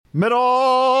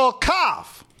Middle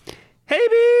calf. Hey,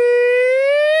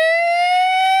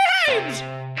 Beebs!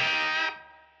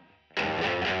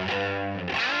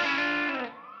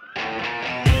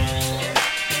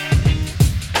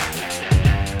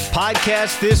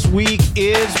 Podcast this week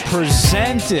is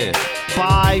presented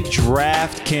by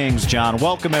DraftKings. John,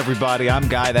 welcome everybody. I'm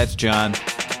Guy, that's John.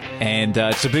 And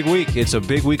it's a big week. It's a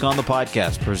big week on the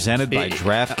podcast, presented by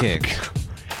DraftKings.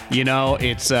 You know,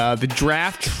 it's the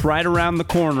draft right around the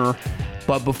corner.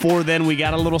 But before then, we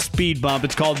got a little speed bump.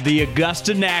 It's called the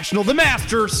Augusta National, the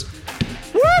Masters.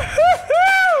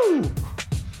 Woo-hoo-hoo!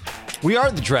 We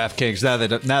are the DraftKings now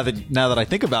that I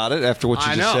think about it after what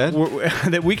you just said.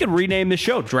 That we could rename the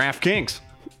show DraftKings,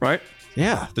 right?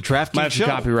 Yeah, the DraftKings show.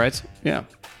 Copyrights. Yeah.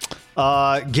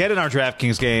 Get in our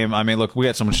DraftKings game. I mean, look, we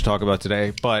got so much to talk about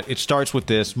today, but it starts with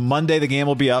this. Monday, the game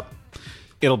will be up.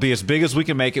 It'll be as big as we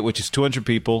can make it, which is 200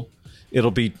 people. It'll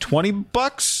be $20,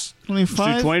 $25,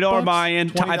 $20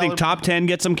 buy-in. I think top 10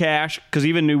 get some cash because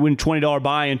even when $20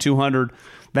 buy-in, 200,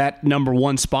 that number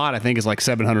one spot I think is like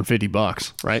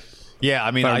 $750, right? Yeah,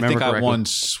 I mean, I think I won.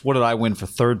 What did I win for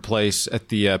third place at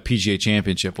the PGA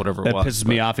Championship? Whatever it was. That pisses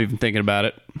me off even thinking about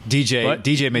it.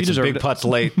 DJ made some big putts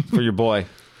late for your boy.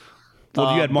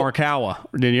 Well, you had Morikawa,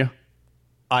 didn't you?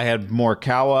 I had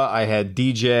Morikawa. I had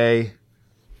DJ.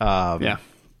 Yeah.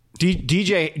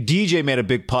 DJ made a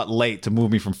big putt late to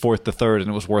move me from fourth to third,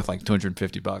 and it was worth like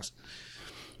 $250.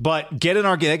 But get in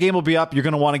our game. That game will be up. You're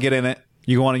going to want to get in it.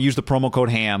 You want to use the promo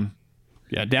code HAM.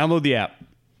 Yeah, download the app.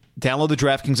 Download the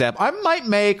DraftKings app. I might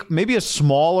make maybe a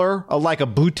smaller, like a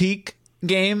boutique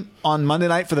game on Monday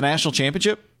night for the national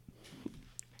championship.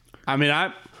 I mean,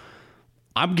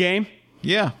 I'm game.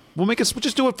 Yeah. We'll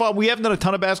just do it fun. We haven't done a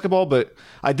ton of basketball, but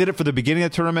I did it for the beginning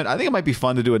of the tournament. I think it might be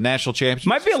fun to do a national championship.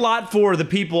 Might be a lot for the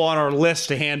people on our list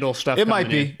to handle stuff. It might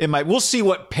be. It might. We'll see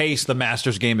what pace the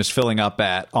Masters game is filling up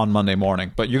at on Monday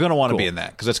morning. But you're going to want to be in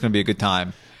that because that's going to be a good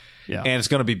time. Yeah. And it's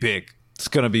going to be big. It's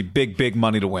going to be big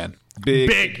money to win.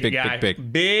 Big.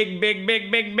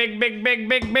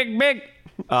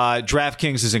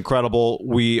 DraftKings is incredible.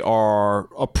 We are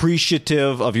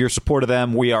appreciative of your support of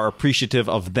them. We are appreciative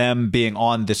of them being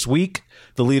on this week,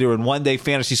 the leader in one-day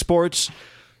fantasy sports.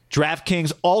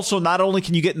 DraftKings also, not only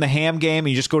can you get in the ham game and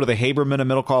you just go to the Haberman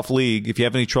and Middlecoff League. If you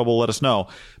have any trouble, let us know.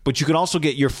 But you can also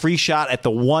get your free shot at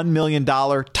the $1 million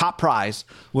top prize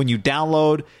when you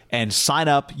download and sign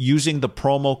up using the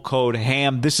promo code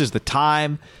HAM. This is the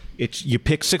time. You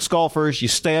pick 6 golfers, you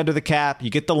stay under the cap, you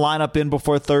get the lineup in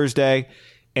before Thursday,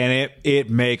 and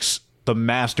it makes the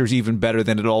Masters even better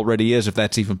than it already is, if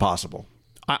that's even possible.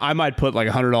 I might put like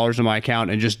 $100 in my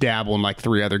account and just dabble in like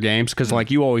 3 other games because,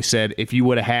 like you always said, if you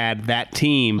would have had that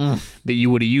team that you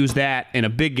would have used that in a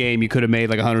big game, you could have made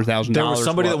like $100,000. There was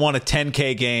somebody that won a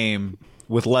 10K game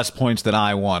with less points than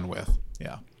I won with.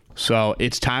 Yeah. So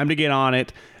it's time to get on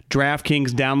it.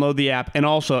 DraftKings, download the app. And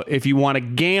also, if you want to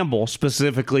gamble,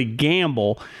 specifically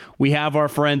gamble, we have our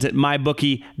friends at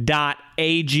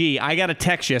mybookie.ag. I got a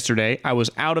text yesterday. I was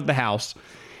out of the house,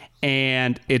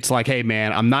 and it's like, hey,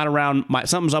 man, I'm not around.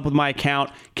 Something's up with my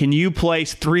account. Can you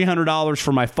place $300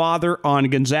 for my father on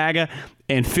Gonzaga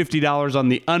and $50 on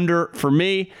the under for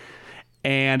me?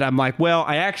 And I'm like, well,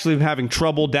 I actually am having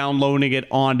trouble downloading it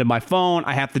onto my phone.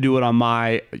 I have to do it on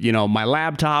my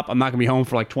laptop. I'm not going to be home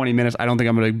for like 20 minings. I don't think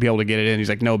I'm going to be able to get it in. He's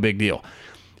like, no big deal.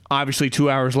 Obviously,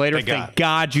 2 hours later, thank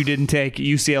God you didn't take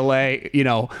UCLA,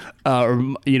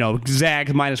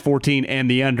 Zag minus 14 and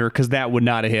the under, because that would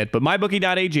not have hit. But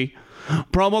mybookie.ag,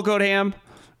 promo code HAM,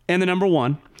 and the number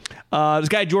 1. This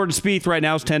guy Jordan Spieth right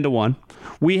now is 10-1.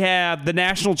 We have the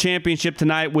national championship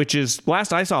tonight, which is,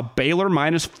 last I saw, Baylor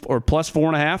minus or plus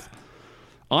 4.5.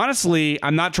 Honestly,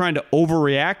 I'm not trying to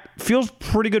overreact. Feels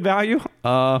pretty good value.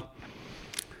 Baylor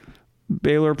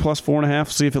plus 4.5.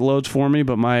 See if it loads for me,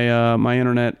 but my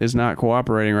internet is not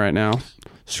cooperating right now.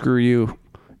 Screw you,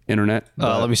 internet.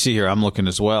 Let me see here. I'm looking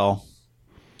as well.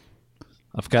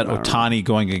 I've got Ohtani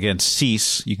going against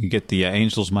Cease. You can get the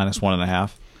Angels minus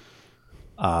 1.5.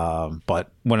 But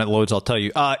when it loads, I'll tell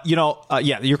you. Yeah,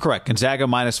 you're correct. Gonzaga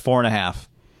minus 4.5.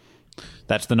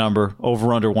 That's the number.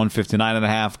 Over under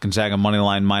 159.5. Gonzaga money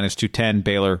line minus 210.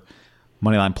 Baylor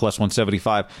money line plus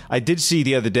 175. I did see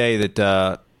the other day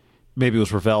that maybe it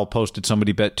was Ravel posted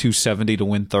somebody bet 270 to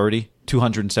win 30,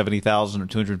 270,000 or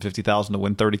 250,000 to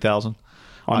win 30,000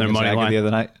 on their Gonzaga money line the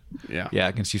other night. Yeah,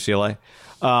 against UCLA.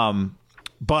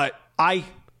 But I've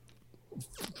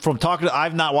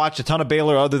not watched a ton of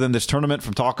Baylor other than this tournament.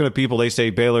 From talking to people, they say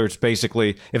Baylor is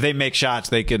basically, if they make shots,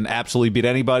 they can absolutely beat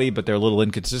anybody, but they're a little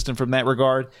inconsistent from that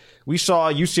regard. We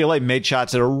saw UCLA made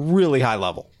shots at a really high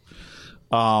level.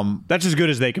 That's as good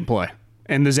as they can play.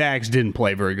 And the Zags didn't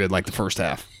play very good like the first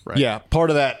half. Right? Yeah, part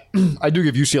of that, I do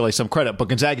give UCLA some credit, but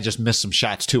Gonzaga just missed some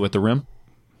shots too at the rim.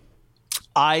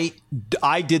 I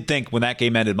did think when that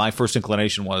game ended, my first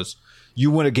inclination was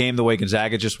you win a game the way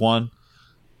Gonzaga just won.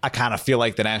 I kind of feel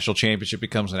like the national championship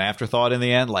becomes an afterthought in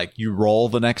the end, like you roll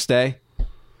the next day.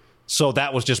 So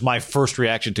that was just my first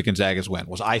reaction to Gonzaga's win,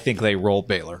 was I think they rolled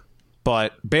Baylor.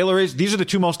 But these are the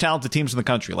two most talented teams in the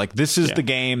country. Like, this is the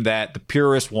game that the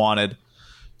purists wanted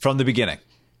from the beginning.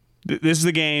 This is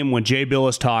the game when Jay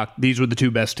Billis talked, these were the two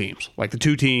best teams. Like, the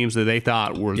two teams that they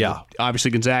thought were,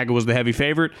 obviously Gonzaga was the heavy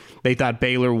favorite. They thought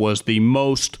Baylor was the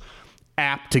most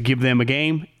apt to give them a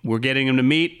game. We're getting them to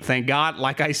meet, thank God.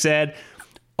 Like I said,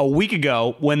 a week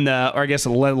ago, or I guess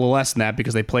a little less than that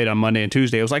because they played on Monday and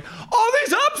Tuesday, it was like, all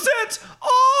these upsets!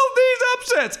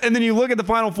 And then you look at the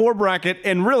Final Four bracket,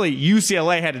 and really,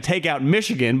 UCLA had to take out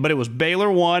Michigan, but it was Baylor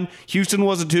 1, Houston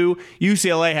was a 2,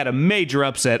 UCLA had a major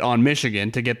upset on Michigan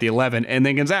to get the 11, and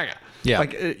then Gonzaga. Yeah.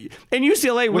 And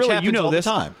UCLA, which really, happens all this.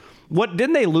 the time. What,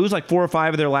 didn't they lose like 4 or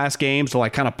 5 of their last games to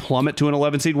like kind of plummet to an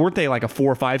 11 seed? Weren't they like a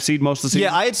 4 or 5 seed most of the season?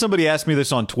 Yeah, I had somebody ask me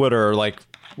this on Twitter, like,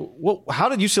 how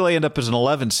did UCLA end up as an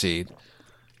 11 seed?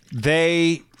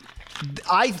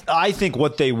 I think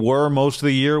what they were most of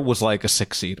the year was like a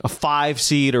 6 seed, a 5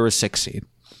 seed or a 6 seed.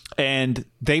 And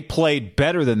they played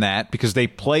better than that because they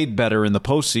played better in the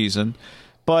postseason.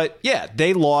 But yeah,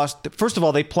 they lost. First of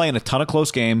all, they play in a ton of close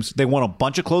games. They won a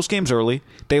bunch of close games early.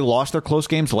 They lost their close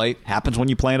games late. Happens when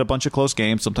you play in a bunch of close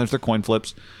games. Sometimes they're coin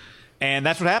flips. And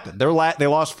that's what happened. They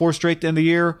lost 4 straight at the end of the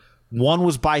year. 1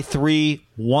 was by 3.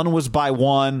 1 was by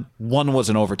 1. 1 was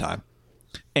in overtime.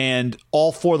 And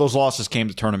all 4 of those losses came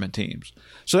to tournament teams.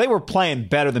 So they were playing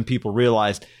better than people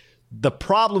realized. The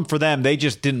problem for them, they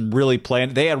just didn't really play.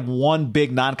 They had one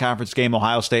big non-conference game,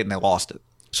 Ohio State, and they lost it.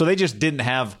 So they just didn't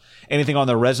have anything on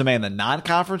their resume in the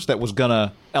non-conference that was going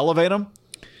to elevate them.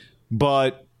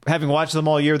 But having watched them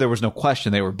all year, there was no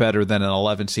question they were better than an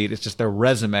 11 seed. It's just their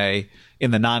resume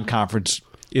in the non-conference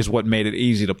is what made it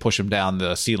easy to push them down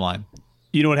the seed line.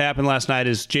 You know what happened last night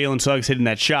is Jalen Suggs hitting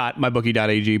that shot.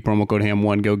 MyBookie.ag, promo code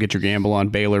HAM1. Go get your gamble on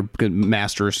Baylor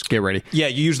Masters. Get ready. Yeah,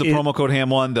 you use the promo code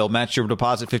HAM1. They'll match your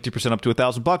deposit 50% up to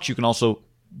 $1,000. You can also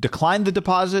decline the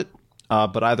deposit,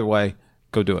 but either way,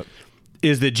 go do it.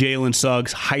 Is that Jalen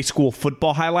Suggs' high school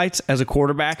football highlights as a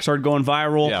quarterback started going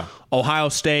viral. Yeah. Ohio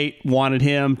State wanted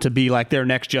him to be like their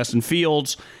next Justin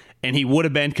Fields, and he would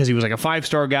have been because he was like a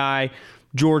 5-star guy.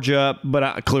 Georgia,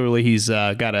 but clearly he's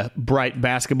got a bright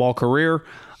basketball career.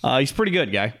 He's pretty good,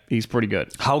 guy. He's pretty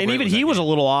good. And even he was a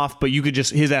little off, but you could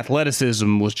just, his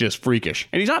athleticism was just freakish.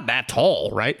 And he's not that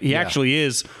tall, right? He actually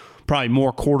is probably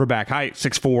more quarterback height,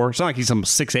 6'4". It's not like he's some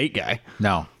 6'8" guy.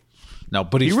 No,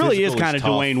 but he really is kind of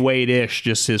Dwayne Wade-ish,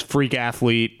 just his freak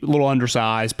athlete, a little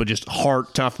undersized, but just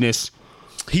heart, toughness.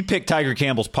 He picked Tiger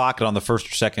Campbell's pocket on the first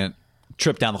or second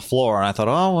trip down the floor, and I thought,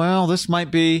 oh, well, this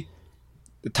might be...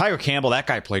 Tiger Campbell, that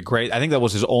guy played great. I think that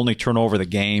was his only turnover of the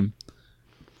game.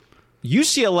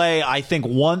 UCLA, I think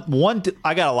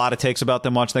I got a lot of takes about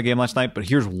them watching that game last night, but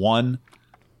here's one.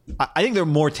 I think they're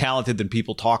more talented than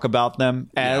people talk about them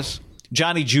as. Yeah.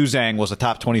 Johnny Juzang was a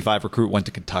top 25 recruit, went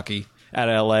to Kentucky out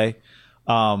of LA.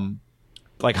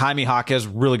 Like Jaime Jaquez,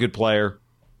 really good player.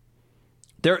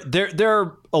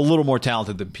 They're a little more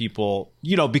talented than people,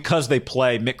 because they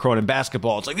play Mick Cronin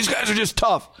basketball. It's like, these guys are just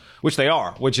tough, which they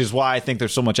are, which is why I think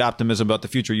there's so much optimism about the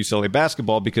future of UCLA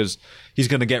basketball, because he's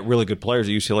going to get really good players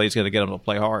at UCLA. He's going to get them to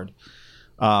play hard.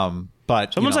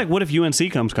 But someone's like, what if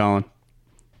UNC comes calling?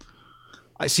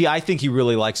 I think he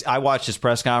really likes, I watched his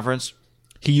press conference.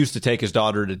 He used to take his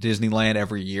daughter to Disneyland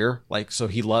every year. So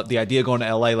he loved the idea of going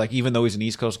to LA. Like, even though he's an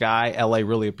East Coast guy, LA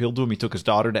really appealed to him. He took his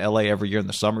daughter to LA every year in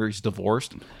the summer. He's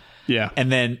divorced. Yeah.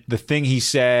 And then the thing he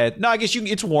said, no, I guess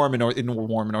it's warm in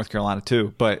North Carolina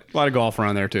too, but a lot of golf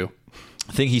around there too.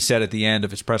 The thing he said at the end of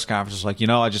his press conference was like,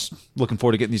 I just looking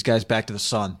forward to getting these guys back to the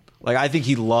sun. Like, I think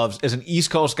he loves, as an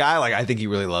East Coast guy, like, I think he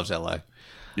really loves LA.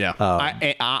 Yeah.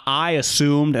 I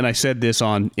assumed, and I said this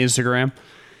on Instagram,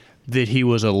 that he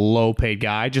was a low-paid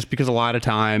guy, just because a lot of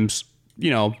times, the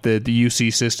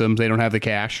UC systems, they don't have the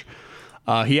cash.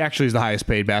 He actually is the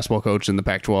highest-paid basketball coach in the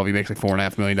Pac-12. He makes like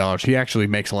 $4.5 million. He actually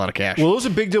makes a lot of cash. Well, it was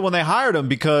a big deal when they hired him,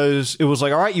 because it was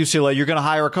like, all right, UCLA, you're going to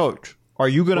hire a coach. Are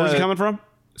you going to... Where's he coming from?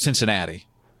 Cincinnati.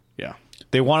 Yeah.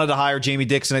 They wanted to hire Jamie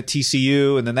Dixon at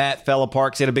TCU, and then that fell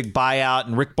apart because he had a big buyout,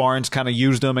 and Rick Barnes kind of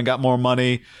used him and got more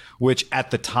money, which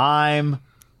at the time,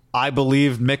 I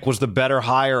believed Mick was the better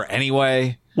hire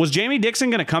anyway. Was Jamie Dixon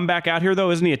going to come back out here,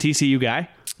 though? Isn't he a TCU guy?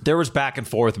 There was back and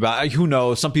forth about, who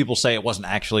knows? Some people say it wasn't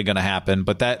actually going to happen,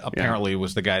 but that apparently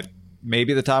was the guy,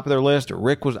 maybe at the top of their list, or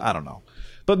Rick was, I don't know.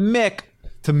 But Mick,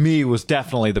 to me, was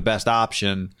definitely the best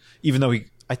option, even though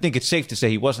I think it's safe to say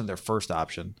he wasn't their first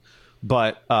option.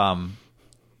 But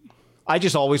I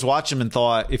just always watched him and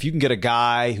thought, if you can get a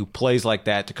guy who plays like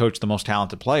that to coach the most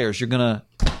talented players, you're going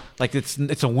to, like,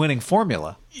 it's a winning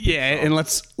formula. Yeah, and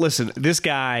let's listen, this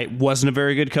guy wasn't a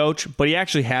very good coach, but he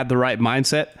actually had the right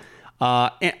mindset.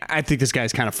 And I think this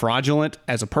guy's kind of fraudulent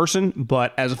as a person,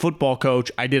 but as a football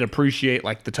coach, I did appreciate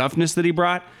like the toughness that he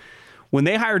brought. When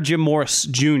they hired Jim Morris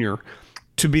Jr.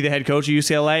 to be the head coach of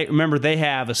UCLA, remember they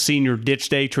have a senior ditch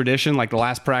day tradition, like the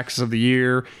last practice of the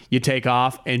year, you take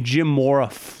off, and Jim Mora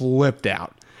flipped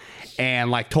out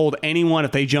and like told anyone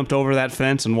if they jumped over that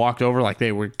fence and walked over, like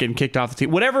they were getting kicked off the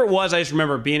team. Whatever it was, I just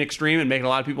remember it being extreme and making a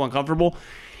lot of people uncomfortable.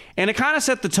 And it kind of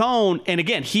set the tone. And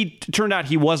again, turned out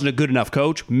he wasn't a good enough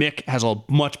coach. Mick has a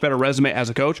much better resume as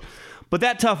a coach. But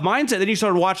that tough mindset, then you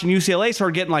started watching UCLA,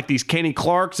 started getting like these Kenny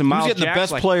Clarks and Miles Jacks. He was getting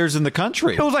the best players in the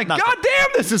country. It was like, God damn,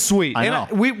 this is sweet. I know.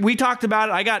 And we talked about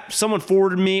it. I got someone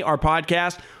forwarded me our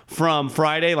podcast from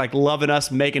Friday, like loving us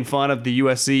making fun of the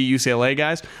USC, UCLA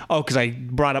guys. Oh, because I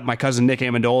brought up my cousin Nick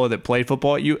Amendola that played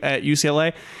football at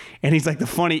UCLA. And he's like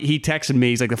he texted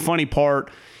me, he's like, the funny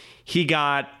part,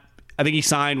 I think he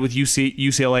signed with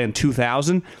UCLA in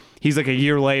 2000. He's like, a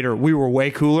year later, we were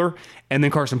way cooler. And then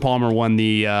Carson Palmer won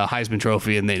the Heisman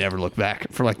Trophy, and they never looked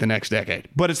back for like the next decade.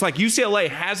 But it's like UCLA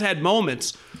has had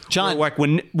moments. John, where, like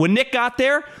when Nick got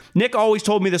there, Nick always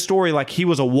told me the story like he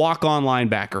was a walk-on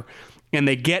linebacker, and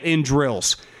they get in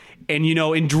drills. And, you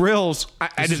know, in drills,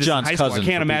 I did this in high school. I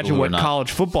can't imagine what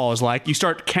college football is like. You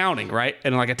start counting, right?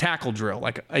 And like a tackle drill,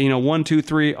 like, 1, 2,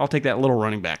 3, I'll take that little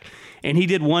running back. And he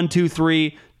did 1, 2,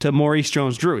 3 to Maurice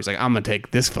Jones-Drew. He's like, I'm going to take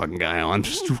this fucking guy on,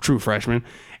 true freshman.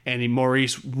 And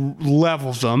Maurice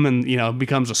levels them and,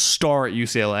 becomes a star at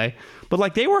UCLA. But,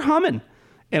 like, they were humming.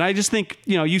 And I just think,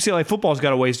 UCLA football's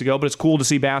got a ways to go, but it's cool to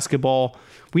see basketball.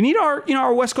 We need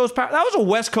our West Coast power. That was a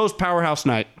West Coast powerhouse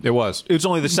night. It was. It was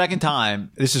only the second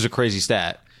time, this is a crazy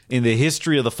stat, in the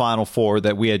history of the Final Four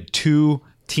that we had two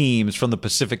teams from the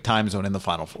Pacific time zone in the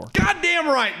Final Four. Goddamn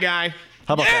right, guy.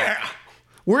 How about that?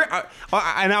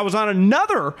 And I was on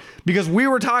another, because we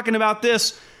were talking about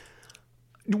this.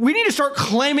 We need to start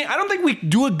claiming. I don't think we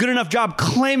do a good enough job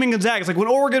claiming Gonzaga. It's like when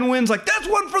Oregon wins, like, that's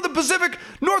one for the Pacific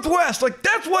Northwest. Like,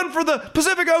 that's one for the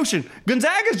Pacific Ocean.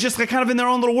 Gonzaga's just like kind of in their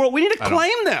own little world. We need to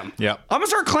claim them. Yeah. I'm going to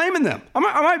start claiming them. I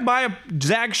might buy a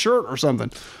Zag shirt or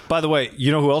something. By the way,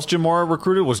 you know who else Jim Mora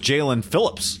recruited? Was Jalen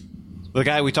Phillips. The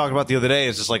guy we talked about the other day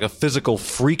is just like a physical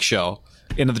freak show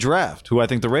into the draft, who I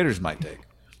think the Raiders might take.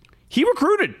 He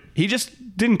recruited. He just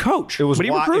didn't coach. But he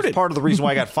recruited. It's part of the reason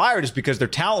why I got fired is because their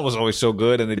talent was always so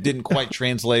good and it didn't quite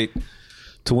translate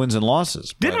to wins and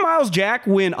losses. Didn't Miles Jack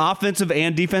win offensive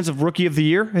and defensive rookie of the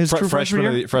year? His true freshman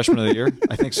year? Freshman of the year?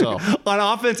 I think so. On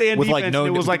offense and defense, it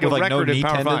was like a record in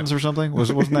Power 5. Or something?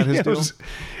 Wasn't that his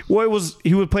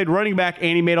deal? He played running back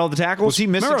and he made all the tackles. Was he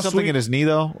missing something in his knee,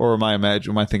 though? Or am I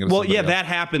thinking of something else? That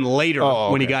happened later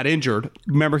when he got injured.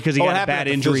 Remember, because he got a bad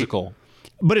injury. Physical.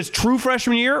 But his true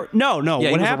freshman year? No. Yeah, what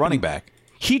he was happened? A running back.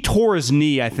 He tore his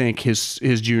knee, I think, his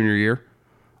junior year,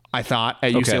 I thought,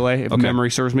 at UCLA, if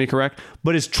memory serves me correct.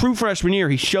 But his true freshman year,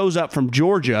 he shows up from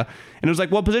Georgia, and it was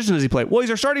like, what position does he play? Well, he's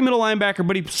our starting middle linebacker,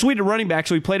 but he suited at running back,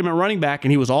 so he played him at running back,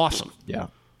 and he was awesome. Yeah.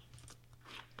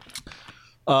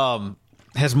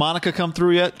 Has Monica come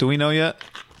through yet? Do we know yet?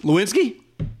 Lewinsky?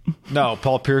 No,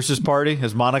 Paul Pierce's party.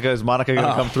 Is Monica going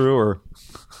to come through, or?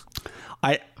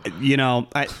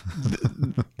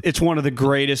 It's one of the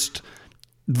greatest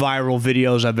viral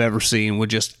videos I've ever seen with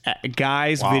just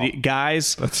guys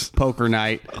poker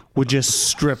night with just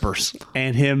strippers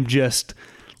and him just,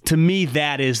 to me,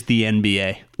 that is the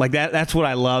NBA. Like that's what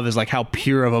I love, is like how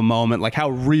pure of a moment, like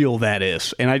how real that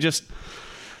is. And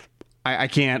I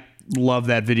can't love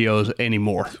that video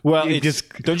anymore. Well,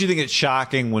 don't you think it's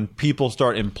shocking when people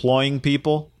start employing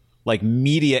people, like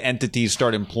media entities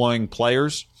start employing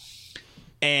players?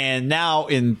 And now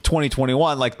in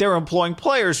 2021, like, they're employing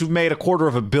players who've made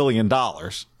 $250 million.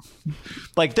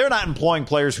 Like, they're not employing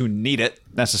players who need it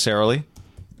necessarily,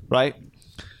 right?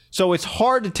 So it's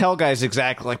hard to tell guys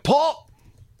exactly, like, Paul,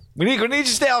 we need you to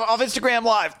stay off Instagram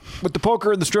Live with the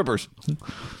poker and the strippers.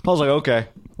 Paul's like, okay,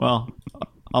 well,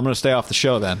 I'm going to stay off the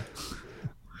show then.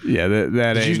 Yeah,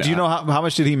 that ain't. Do you know how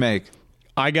much did he make?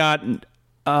 I got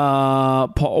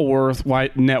Paul Worth,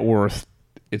 net worth.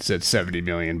 It said $70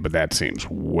 million, but that seems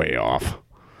way off.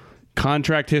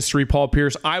 Contract history, Paul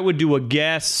Pierce. I would do a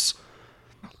guess.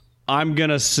 I'm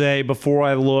going to say, before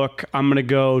I look, I'm going to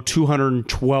go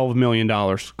 $212 million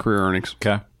career earnings.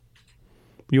 Okay.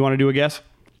 You want to do a guess?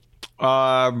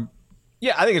 Yeah,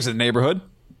 I think it's in the neighborhood.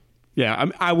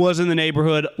 Yeah, I was in the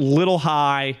neighborhood. Little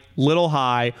high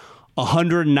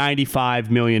 $195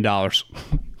 million.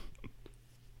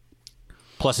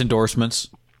 Plus endorsements.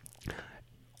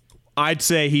 I'd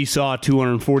say he saw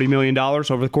 $240 million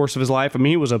over the course of his life. I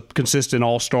mean, he was a consistent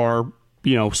all-star,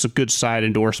 some good side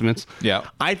endorsements. Yeah.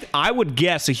 I would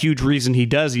guess a huge reason he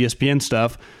does ESPN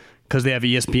stuff, because they have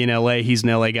ESPN LA. He's an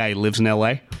LA guy. He lives in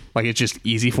LA. Like, it's just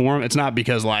easy for him. It's not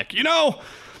because,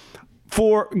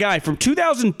 for a guy from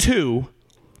 2002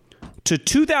 to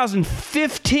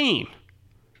 2015,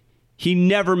 he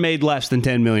never made less than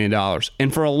 $10 million.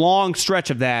 And for a long stretch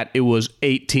of that, it was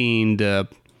 18 to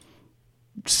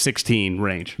 16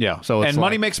 range. Yeah. So it's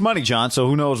money makes money, John. So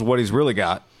who knows what he's really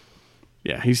got?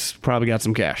 Yeah, he's probably got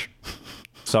some cash.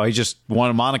 So he just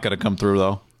wanted Monica to come through,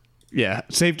 though. Yeah,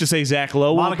 safe to say Zach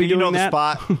Lowe won't Monica, be doing the that.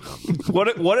 spot.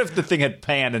 What if the thing had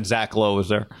panned and Zach Lowe was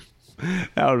there?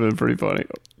 That would have been pretty funny.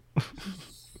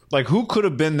 Like, who could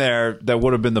have been there that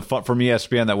would have been the fun from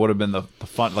ESPN? That would have been the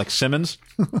fun, like Simmons.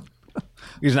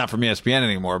 He's not from ESPN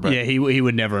anymore, but Yeah, he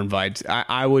would never invite.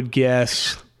 I would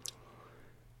guess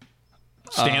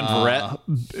Stan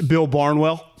Verrett, Bill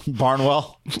Barnwell.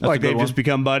 Barnwell. That's Like a good they've one. just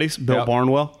become buddies. Bill Yep.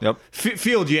 Barnwell. Yep.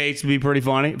 Field Yates would be pretty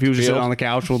funny if he was just Field. sitting on the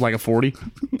couch with like a 40.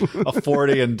 a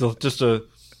 40 and just a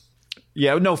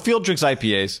Field drinks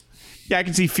IPAs. Yeah, I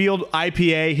can see Field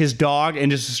IPA, his dog, and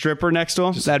just a stripper next to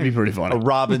him. That'd be pretty funny. A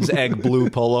Robin's egg blue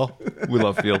polo. We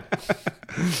love Field.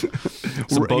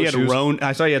 Some boat He had a shoes. Roan.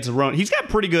 I saw he had some Roan. He's got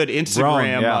pretty good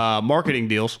Instagram Roan, yeah. marketing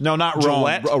deals. No, not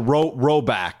Gillette? Rome. A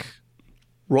Roback.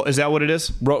 Is that what it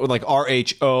is? Like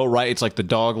RHO, right? It's like the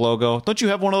dog logo. Don't you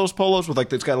have one of those polos with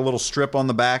like it's got a little strip on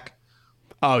the back,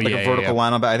 Oh, like a vertical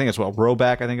line on the back? I think it's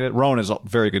Roback. I think it is. Roan is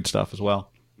very good stuff as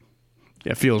well.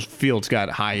 Yeah, Fields got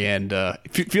high end.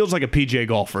 Fields like a PJ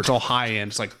golfer. It's all high end.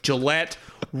 It's like Gillette,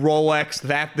 Rolex,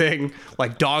 that thing,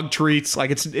 like dog treats. Like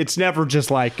it's never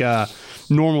just like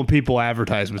normal people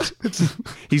advertisements.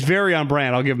 He's very on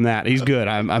brand. I'll give him that. He's good.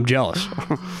 I'm jealous.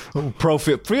 Pro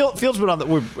Field. Field's been on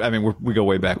the. We go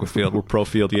way back with Field. We're pro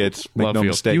Field Yates. Make Love no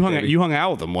Field. mistake. You hung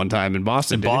out with him one time in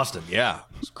Boston. in didn't you? Boston. Yeah,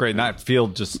 it's a great night.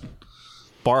 Field just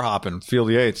bar hopping. Field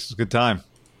Yates. It's a good time.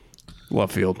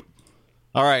 Love Field.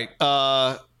 All right.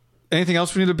 Anything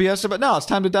else we need to BS about? No, it's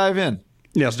time to dive in.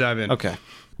 Yeah, let's dive in. Okay.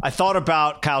 I thought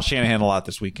about Kyle Shanahan a lot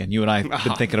this weekend. You and I have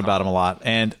been thinking about him a lot,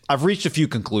 and I've reached a few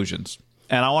conclusions,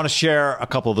 and I want to share a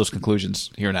couple of those conclusions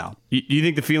here now. You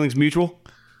think the feeling's mutual?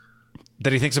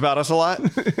 That he thinks about us a lot?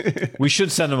 We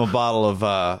should send him a bottle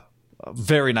of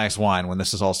very nice wine when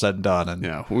this is all said and done, and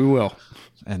Yeah, we will.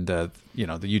 and the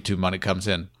YouTube money comes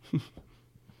in.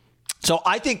 So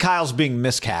I think Kyle's being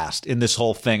miscast in this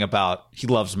whole thing about he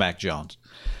loves Mac Jones.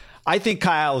 I think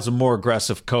Kyle is a more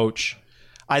aggressive coach.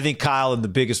 I think Kyle in the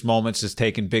biggest moments is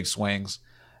taking big swings.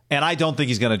 And I don't think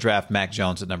he's going to draft Mac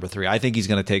Jones at number 3. I think he's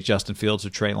going to take Justin Fields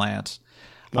or Trey Lance.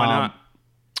 Why not?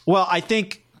 Well, I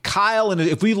think Kyle, and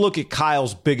if we look at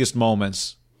Kyle's biggest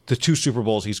moments, the 2 Super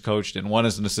Bowls he's coached in, one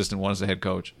as an assistant, one as a head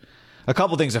coach, a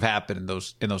couple things have happened in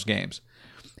those games.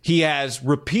 He has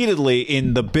repeatedly,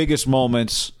 in the biggest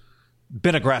moments,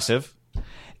 been aggressive,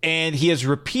 and he has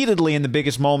repeatedly, in the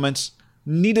biggest moments,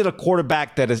 needed a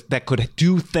quarterback that could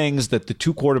do things that the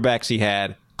 2 quarterbacks he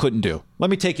had couldn't do.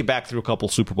 Let me take you back through a couple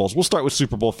Super Bowls. We'll start with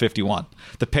Super Bowl 51,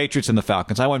 the Patriots and the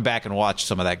Falcons. I went back and watched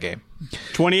some of that game.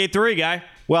 28-3, guy.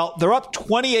 Well, they're up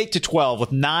 28-12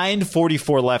 with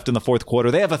 9:44 left in the fourth quarter.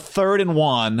 They have a 3rd and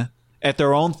 1 at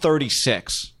their own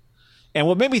 36. And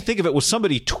what made me think of it was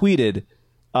somebody tweeted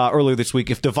earlier this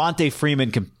week, if Devontae Freeman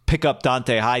can pick up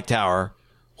Dante Hightower,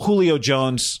 Julio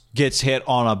Jones gets hit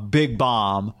on a big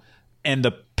bomb, and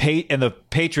the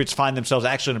Patriots find themselves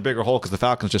actually in a bigger hole because the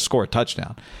Falcons just score a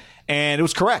touchdown. And it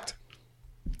was correct.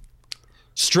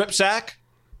 Strip sack,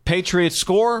 Patriots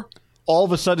score, all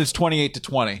of a sudden it's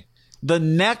 28-20. The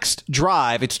next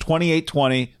drive, it's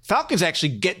 28-20. Falcons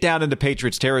actually get down into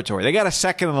Patriots territory. They got a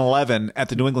 2nd and 11 at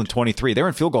the New England 23. They're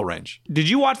in field goal range. Did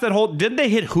you watch that whole... Didn't they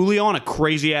hit Julio on a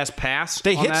crazy-ass pass?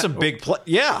 They on hit that? some big play.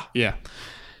 Yeah. Yeah.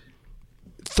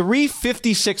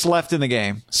 3:56 left in the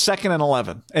game, 2nd and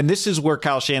 11. And this is where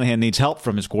Kyle Shanahan needs help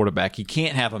from his quarterback. He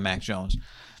can't have a Mac Jones.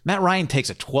 Matt Ryan takes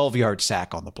a 12-yard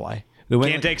sack on the play.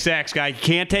 Can't take sacks, guy. You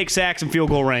can't take sacks in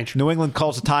field goal range. New England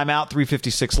calls a timeout,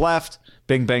 3:56 left.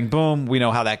 Bing, bang, boom. We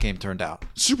know how that game turned out.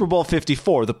 Super Bowl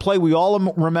 54, the play we all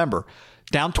remember.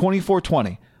 Down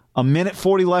 24-20. A minute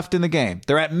 40 left in the game.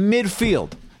 They're at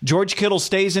midfield. George Kittle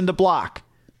stays in to block.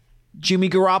 Jimmy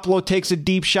Garoppolo takes a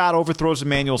deep shot, overthrows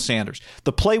Emmanuel Sanders.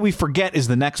 The play we forget is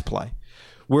the next play,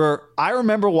 where I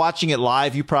remember watching it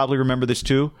live. You probably remember this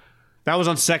too. That was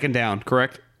on 2nd down,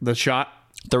 correct? The shot?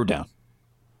 3rd down.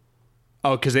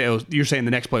 Oh, because you're saying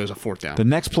the next play was a 4th down. The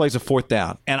next play is a 4th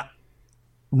down. And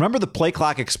remember the play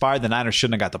clock expired. The Niners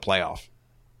shouldn't have got the playoff.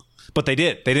 But they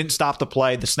did. They didn't stop the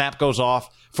play. The snap goes off.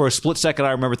 For a split second,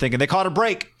 I remember thinking, they caught a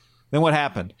break. Then what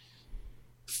happened?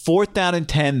 4th down and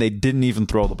 10, they didn't even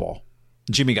throw the ball.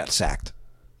 Jimmy got sacked.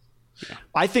 Yeah.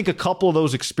 I think a couple of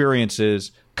those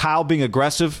experiences, Kyle being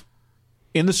aggressive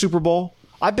in the Super Bowl,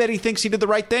 I bet he thinks he did the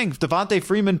right thing. If Devontae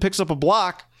Freeman picks up a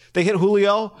block, they hit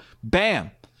Julio,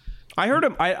 bam. I heard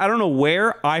him, I don't know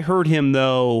where, I heard him,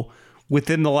 though,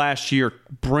 within the last year,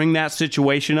 bring that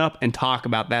situation up and talk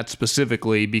about that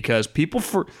specifically because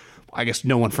I guess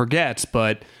no one forgets,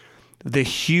 but the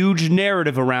huge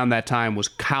narrative around that time was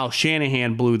Kyle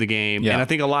Shanahan blew the game. Yeah. And I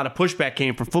think a lot of pushback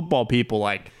came from football people.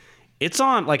 Like,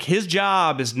 his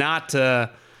job is not to,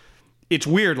 it's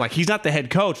weird. Like, he's not the head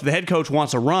coach. The head coach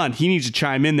wants to run. He needs to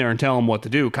chime in there and tell him what to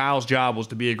do. Kyle's job was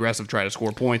to be aggressive, try to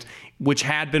score points, which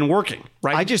had been working,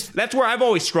 right? That's where I've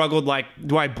always struggled. Like,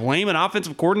 do I blame an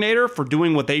offensive coordinator for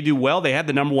doing what they do well? They had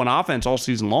the number one offense all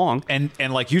season long. And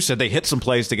like you said, they hit some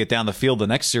plays to get down the field the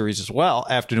next series as well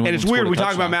after New England. And it's weird. We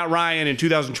talk about Matt Ryan in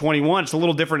 2021. It's a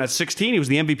little different at 16. He was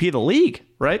the MVP of the league,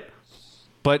 right?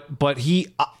 But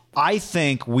I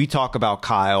think we talk about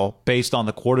Kyle based on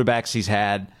the quarterbacks he's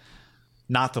had,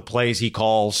 not the plays he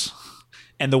calls,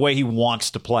 and the way he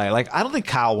wants to play. Like, I don't think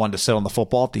Kyle wanted to sit on the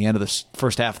football at the end of the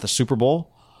first half of the Super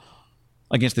Bowl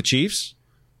against the Chiefs.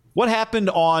 What happened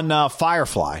on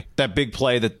Firefly, that big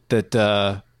play that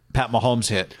Pat Mahomes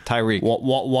hit, Tyreek?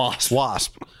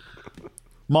 Wasp.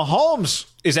 Mahomes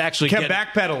is actually kept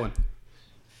backpedaling.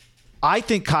 I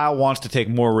think Kyle wants to take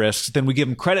more risks than we give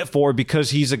him credit for because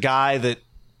he's a guy that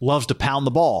loves to pound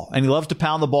the ball. And he loves to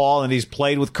pound the ball, and he's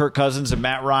played with Kirk Cousins and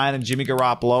Matt Ryan and Jimmy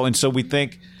Garoppolo. And so we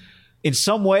think in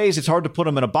some ways it's hard to put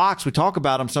him in a box. We talk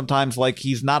about him sometimes like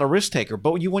he's not a risk taker.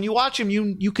 But when you watch him,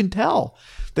 you can tell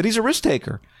that he's a risk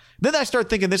taker. Then I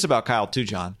start thinking this about Kyle too,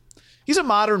 John. He's a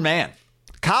modern man.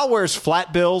 Kyle wears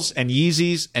flat bills and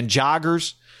Yeezys and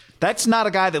joggers. That's not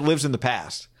a guy that lives in the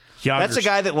past. That's a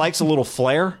guy that likes a little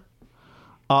flair.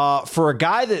 For a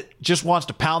guy that just wants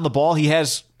to pound the ball, he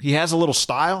has a little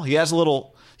style. He has a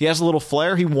little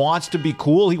flair. He wants to be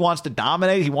cool. He wants to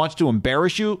dominate. He wants to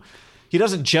embarrass you. He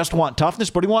doesn't just want toughness,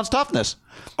 but he wants toughness.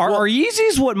 Are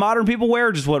Yeezys what modern people wear,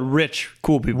 or just what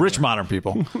cool people wear? Modern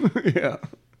people. Yeah.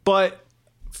 But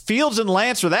Fields and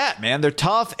Lance are that, man. They're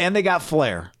tough and they got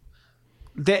flair.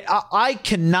 I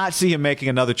cannot see him making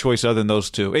another choice other than those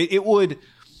two.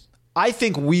 I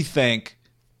think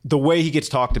the way he gets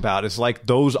talked about is like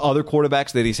those other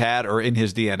quarterbacks that he's had are in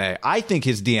his DNA. I think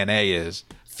his DNA is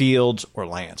Fields or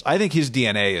Lance. I think his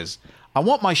DNA is, I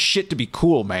want my shit to be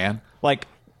cool, man. Like,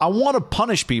 I want to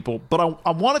punish people, but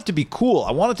I want it to be cool.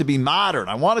 I want it to be modern.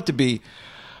 I want it to be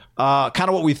kind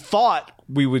of what we thought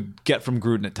we would get from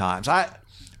Gruden at times.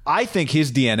 I think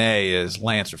his DNA is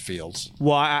Lance or Fields.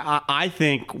 Well, I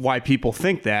think why people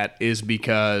think that is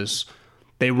because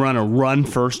they run a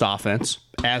run-first offense,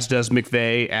 as does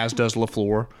McVay, as does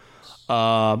LaFleur.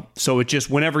 So it just,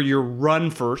 whenever you're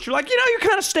run first, you're like, you're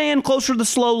kind of staying closer to the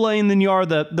slow lane than you are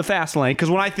the fast lane.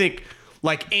 Because when I think,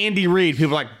 like, Andy Reid,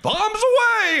 people are like, bombs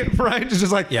away, right? It's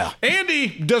just like, yeah. Andy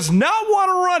does not want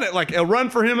to run it. Like, a run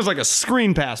for him is like a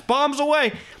screen pass. Bombs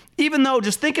away. Even though,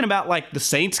 just thinking about, like, the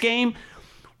Saints game,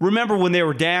 remember when they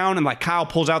were down and, like, Kyle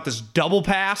pulls out this double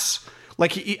pass?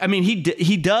 Like,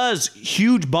 he does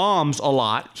huge bombs a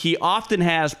lot. He often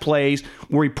has plays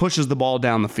where he pushes the ball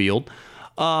down the field.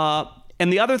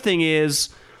 And the other thing is,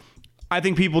 I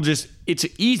think people it's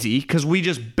easy because we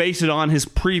just base it on his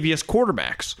previous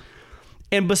quarterbacks.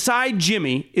 And beside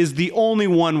Jimmy is the only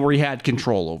one where he had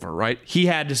control over, right? He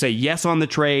had to say yes on the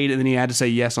trade, and then he had to say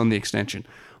yes on the extension.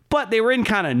 But they were in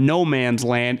kind of no man's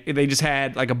land. They just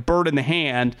had like a bird in the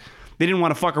hand. They didn't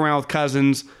want to fuck around with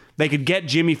Cousins. They could get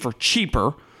Jimmy for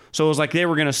cheaper. So it was like they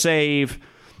were going to save,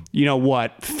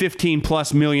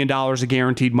 $15+ million of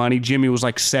guaranteed money. Jimmy was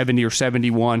like 70 or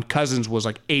 71. Cousins was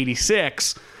like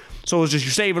 86. So it was just,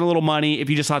 you're saving a little money if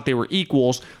you just thought they were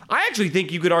equals. I actually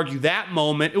think you could argue that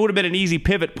moment, it would have been an easy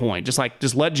pivot point.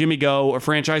 Just let Jimmy go or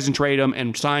franchise and trade him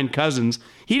and sign Cousins.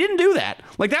 He didn't do that.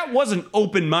 Like, that was an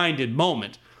open-minded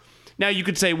moment. Now you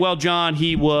could say, well, John,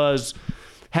 he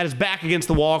had his back against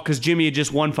the wall because Jimmy had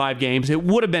just won 5 games. It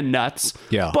would have been nuts.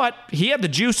 Yeah. But he had the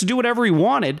juice to do whatever he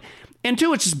wanted. And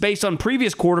two, it's just based on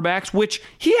previous quarterbacks, which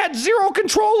he had zero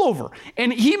control over.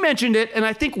 And he mentioned it, and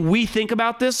I think we think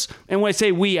about this, and when I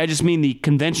say we, I just mean the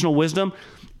conventional wisdom.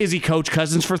 Is he coached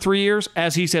Cousins for 3 years?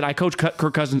 As he said, I coached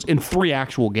Kirk Cousins in 3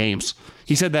 actual games.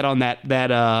 He said that on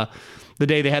the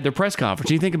day they had their press conference.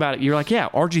 You think about it, you're like, yeah,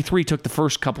 RG3 took the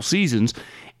first couple seasons,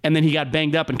 and then he got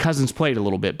banged up, and Cousins played a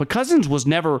little bit. But Cousins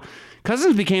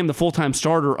became the full-time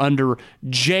starter under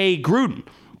Jay Gruden.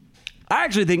 I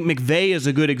actually think McVay is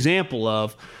a good example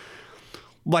of,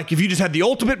 like, if you just had the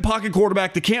ultimate pocket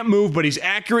quarterback that can't move, but he's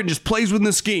accurate and just plays within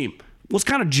the scheme. Well, it's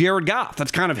kind of Jared Goff.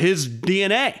 That's kind of his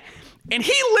DNA. And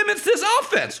he limits this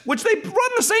offense, which they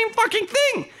run the same fucking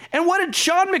thing. And what did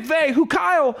Sean McVay, who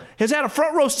Kyle has had a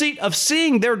front row seat of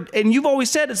seeing their, and you've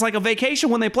always said it's like a vacation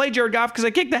when they play Jared Goff because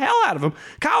they kick the hell out of him.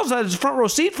 Kyle's had his front row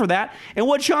seat for that. And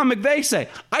what did Sean McVay say?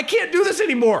 I can't do this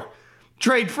anymore.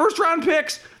 Trade first round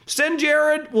picks, send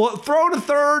Jared, we'll throw to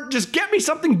third, just get me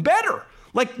something better.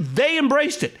 Like, they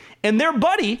embraced it. And their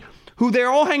buddy, who they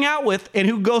all hang out with and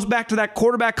who goes back to that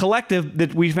quarterback collective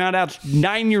that we found out is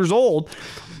 9 years old.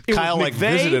 Kyle like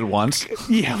visited once.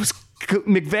 Yeah, it was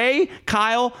McVay,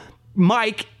 Kyle,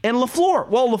 Mike, and LaFleur.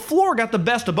 Well, LaFleur got the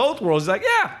best of both worlds. He's like,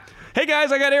 yeah, hey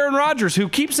guys, I got Aaron Rodgers, who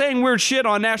keeps saying weird shit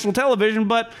on national television,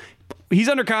 but he's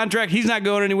under contract. He's not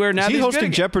going anywhere. Now is he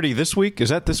hosting Jeopardy this week? Is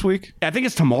that this week? I think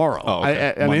it's tomorrow. Oh, okay.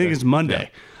 I think it's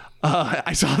Monday. Yeah.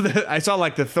 I saw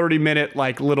like the 30-minute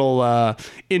like little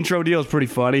intro deal. It's pretty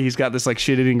funny. He's got this like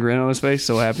shit-eating grin on his face.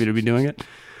 So happy to be doing it.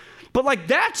 But like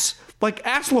that's like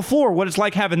ask LaFleur what it's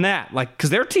like having that. Like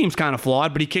because their team's kind of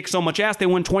flawed, but he kicks so much ass. They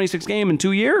won 26 games in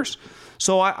 2 years.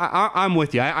 So I'm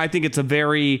with you. I think it's a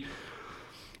very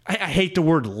I hate the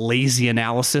word lazy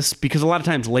analysis because a lot of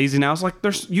times lazy analysis, like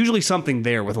there's usually something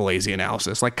there with a lazy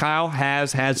analysis. Like Kyle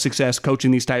has had success coaching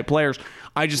these type players.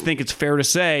 I just think it's fair to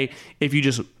say if you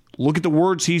just look at the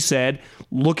words he said,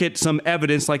 look at some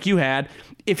evidence like you had,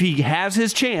 if he has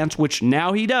his chance, which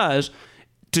now he does,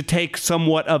 to take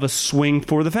somewhat of a swing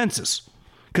for the fences.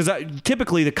 Because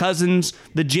typically the Cousins,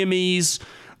 the Jimmies,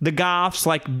 the Goffs,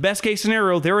 like best case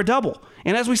scenario, they're a double.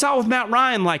 And as we saw with Matt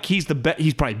Ryan, like he's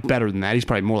probably better than that. He's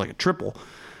probably more like a triple.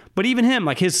 But even him,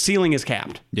 like his ceiling is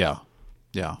capped. Yeah.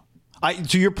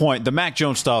 To your point, the Mac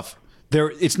Jones stuff,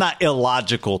 it's not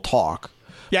illogical talk.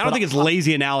 Yeah, I don't think it's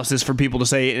lazy analysis for people to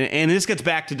say, and this gets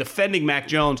back to defending Mac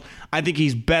Jones. I think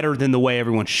he's better than the way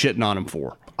everyone's shitting on him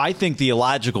for. I think the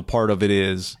illogical part of it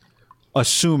is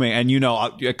assuming, and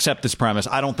accept this premise.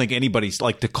 I don't think anybody's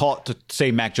like to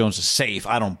say Mac Jones is safe.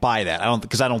 I don't buy that.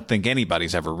 Because I don't think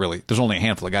anybody's ever really. There's only a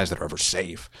handful of guys that are ever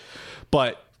safe.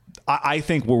 But I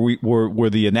think where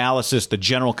the analysis, the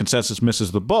general consensus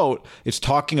misses the boat, it's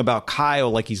talking about Kyle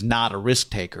like he's not a risk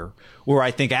taker. Where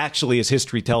I think actually, as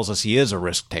history tells us, he is a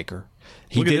risk taker.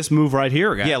 Look at this move right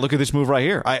here, guys. Yeah, look at this move right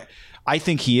here. I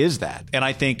think he is that, and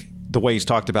I think the way he's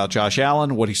talked about Josh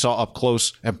Allen, what he saw up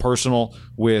close and personal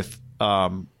with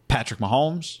Patrick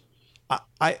Mahomes,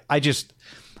 I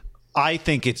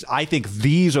think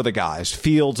these are the guys,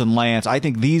 Fields and Lance. I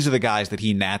think these are the guys that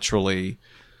he naturally,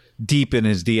 deep in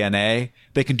his DNA,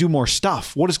 they can do more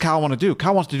stuff. What does Kyle want to do?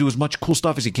 Kyle wants to do as much cool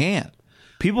stuff as he can.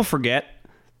 People forget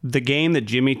the game that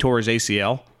Jimmy tore his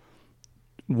ACL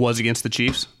was against the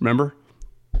Chiefs. Remember?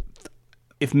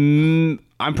 I'm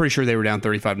pretty sure they were down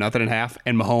 35-0 at half,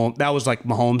 and Mahomes, that was like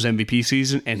Mahomes' MVP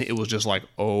season, and it was just like,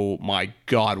 oh my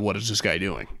God, what is this guy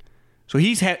doing? So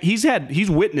he's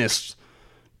witnessed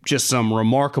just some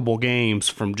remarkable games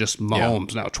from just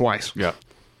Mahomes now twice. Yeah.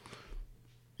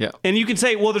 And you can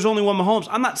say, well, there's only one Mahomes.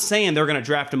 I'm not saying they're going to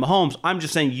draft a Mahomes. I'm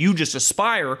just saying you just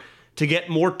aspire to get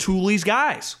more toolies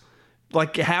guys.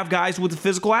 Like have guys with the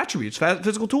physical attributes,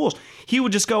 physical tools. He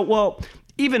would just go, well,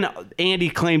 even Andy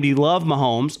claimed he loved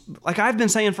Mahomes. Like I've been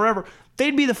saying forever,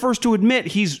 they'd be the first to admit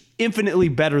he's infinitely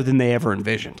better than they ever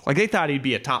envisioned. Like they thought he'd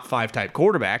be a top 5 type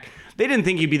quarterback. They didn't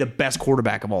think he'd be the best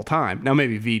quarterback of all time. Now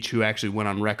maybe Veach, who actually went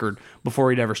on record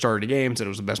before he'd ever started a game, said it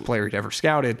was the best player he'd ever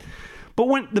scouted. But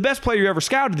when the best player you ever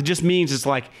scouted, it just means it's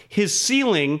like his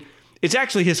ceiling, it's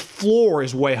actually his floor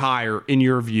is way higher in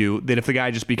your view than if the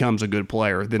guy just becomes a good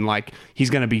player than like he's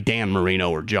going to be Dan Marino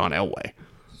or John Elway.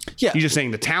 Yeah. He's just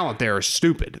saying the talent there is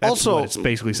stupid. That's also what it's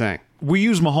basically saying. We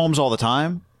use Mahomes all the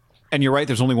time, and you're right,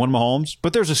 there's only one Mahomes,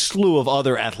 but there's a slew of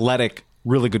other athletic,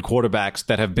 really good quarterbacks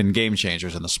that have been game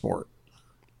changers in the sport.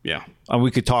 Yeah. And we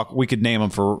could name them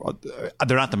for,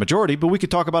 they're not the majority, but we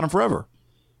could talk about them forever,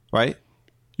 right?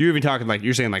 You're even talking like,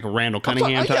 you're saying like Randall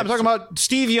Cunningham types? I'm talking about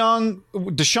Steve Young,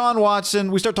 Deshaun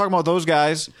Watson. We start talking about those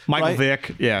guys. Michael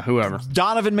Vick. Yeah, whoever.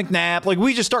 Donovan McNabb. Like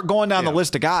we just start going down the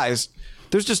list of guys.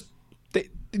 There's just,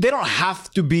 they don't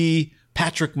have to be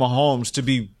Patrick Mahomes to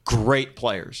be great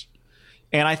players.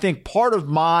 And I think part of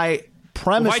my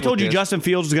premise. If I told you Justin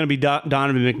Fields is going to be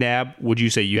Donovan McNabb, would you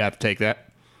say you have to take that?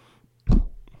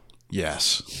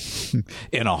 Yes.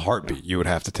 In a heartbeat, you would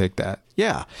have to take that.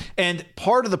 Yeah. And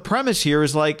part of the premise here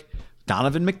is like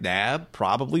Donovan McNabb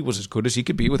probably was as good as he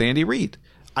could be with Andy Reid.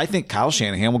 I think Kyle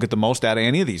Shanahan will get the most out of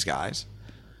any of these guys.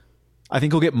 I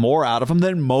think he'll get more out of them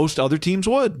than most other teams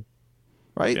would.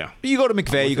 Right? Yeah. You go to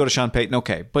McVay, you go to Sean Payton,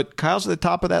 okay. But Kyle's at the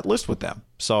top of that list with them.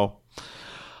 So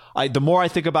The more I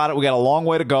think about it, we got a long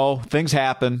way to go. Things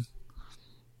happen.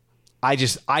 I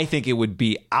think it would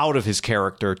be out of his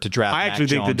character to draft. I actually Mac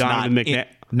think Jones, the Donovan McNabb,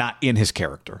 not in his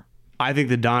character. I think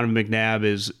the Donovan McNabb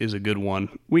is a good one.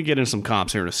 We get into some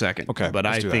comps here in a second. Okay, but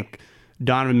I let's think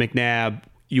Donovan McNabb,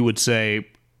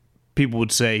 people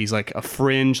would say he's like a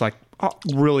fringe, like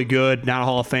really good, not a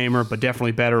Hall of Famer, but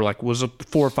definitely better. Like was a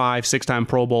 4 or 5, 6-time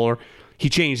Pro Bowler. He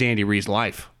changed Andy Reid's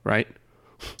life, right?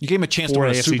 You gave him a chance to win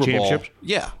a AFC Super Bowl. championships?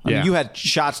 Yeah. I mean, you had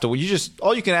shots to win.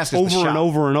 All you can ask is Over the shot. and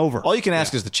over and over. All you can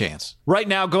ask is the chance. Right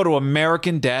now, go to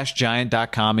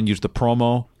American-Giant.com and use the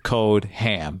promo code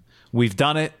HAM. We've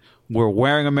done it. We're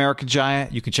wearing American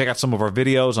Giant. You can check out some of our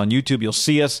videos on YouTube. You'll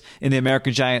see us in the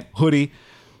American Giant hoodie,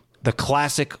 the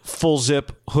classic full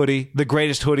zip hoodie, the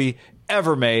greatest hoodie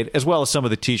ever made, as well as some of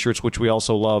the t-shirts, which we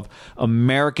also love.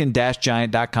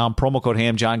 American-Giant.com, promo code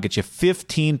HAM. John, get you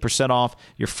 15% off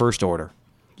your first order.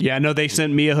 Yeah, no, they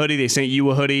sent me a hoodie. They sent you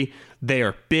a hoodie. They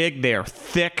are big. They are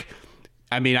thick.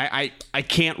 I mean, I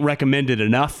can't recommend it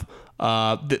enough.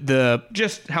 The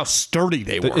just how sturdy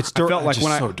they were. It's I felt like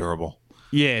when so durable.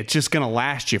 Yeah, it's just going to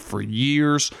last you for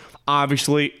years.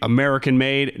 Obviously, American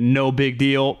made, no big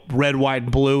deal. Red, white,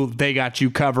 and blue, they got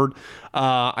you covered.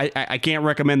 I can't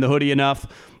recommend the hoodie enough.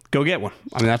 Go get one.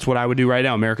 I mean, that's what I would do right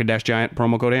now. American-Giant,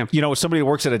 promo code HAM. You know, as somebody who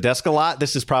works at a desk a lot,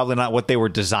 this is probably not what they were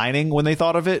designing when they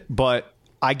thought of it, but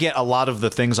I get a lot of the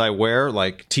things I wear,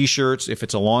 like T-shirts, if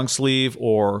it's a long sleeve,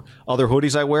 or other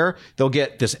hoodies I wear, they'll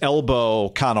get this elbow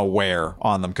kind of wear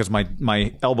on them because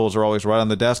my elbows are always right on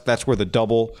the desk. That's where the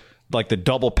double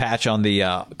patch on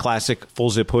the classic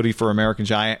full zip hoodie for American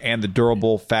Giant and the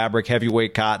durable fabric,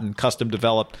 heavyweight cotton, custom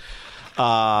developed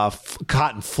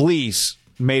cotton fleece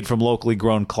made from locally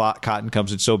grown cotton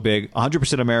comes in so big.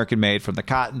 100% American made, from the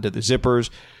cotton to the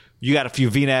zippers. You got a few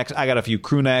V-necks. I got a few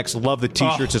crew necks. Love the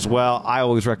T-shirts as well. I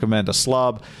always recommend a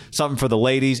slub. Something for the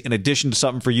ladies in addition to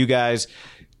something for you guys.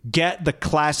 Get the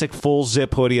classic full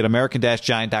zip hoodie at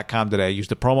American-Giant.com today. Use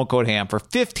the promo code HAM for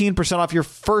 15% off your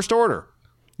first order.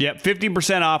 Yep,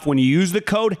 15% off when you use the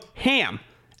code HAM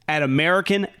at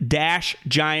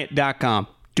American-Giant.com.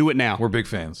 Do it now. We're big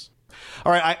fans.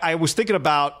 All right, I was thinking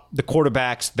about the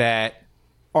quarterbacks that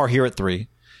are here at 3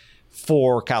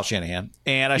 for Kyle Shanahan,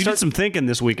 and You did some thinking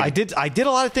this weekend. I did a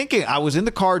lot of thinking. I was in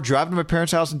the car driving to my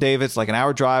parents' house in Davis, like an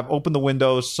hour drive, opened the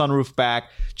windows, sunroof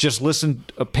back, just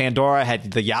listened to Pandora. I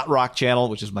had the Yacht Rock channel,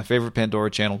 which is my favorite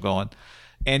Pandora channel, going,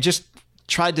 and just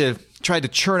tried to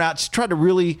churn out, tried to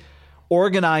really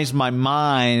organize my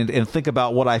mind and think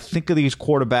about what I think of these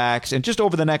quarterbacks. And just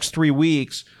over the next 3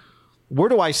 weeks, where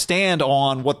do I stand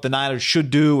on what the Niners should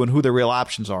do and who their real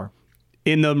options are?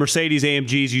 In the Mercedes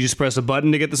AMGs, you just press a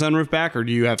button to get the sunroof back, or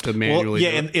do you have to manually?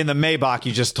 Well, yeah, in the Maybach,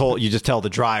 you just tell the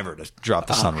driver to drop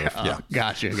the sunroof. Yeah,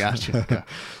 gotcha.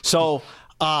 So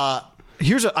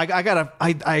here's I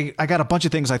got a bunch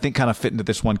of things I think kind of fit into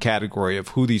this one category of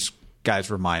who these guys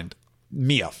remind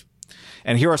me of,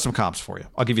 and here are some comps for you.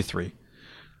 I'll give you 3.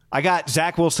 I got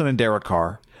Zach Wilson and Derek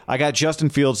Carr. I got Justin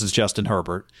Fields as Justin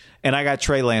Herbert, and I got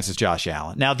Trey Lance as Josh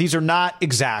Allen. Now, these are not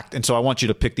exact, and so I want you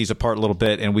to pick these apart a little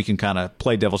bit, and we can kind of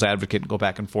play devil's advocate and go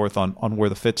back and forth on where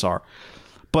the fits are.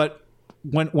 But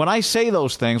when I say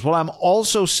those things, what I'm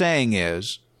also saying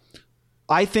is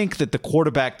I think that the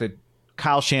quarterback that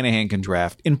Kyle Shanahan can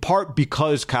draft, in part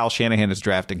because Kyle Shanahan is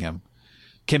drafting him,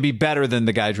 can be better than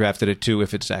the guy drafted at 2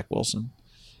 if it's Zach Wilson.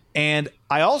 And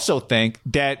I also think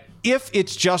that if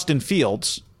it's Justin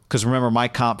Fields, because remember, my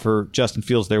comp for Justin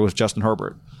Fields there was Justin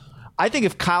Herbert. I think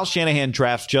if Kyle Shanahan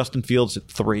drafts Justin Fields at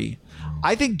 3,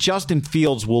 I think Justin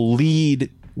Fields will lead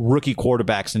rookie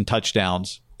quarterbacks in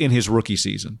touchdowns in his rookie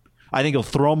season. I think he'll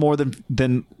throw more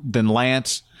than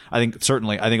Lance. I think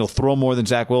he'll throw more than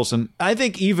Zach Wilson. I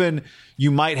think even you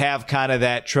might have kind of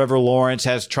that Trevor Lawrence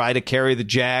has tried to carry the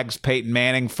Jags, Peyton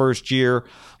Manning first year,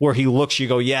 where he looks, you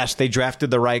go, yes, they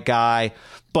drafted the right guy.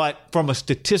 But from a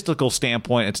statistical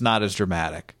standpoint, it's not as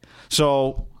dramatic.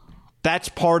 So that's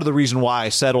part of the reason why I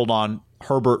settled on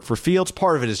Herbert for Fields.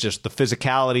 Part of it is just the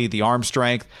physicality, the arm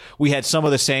strength. We had some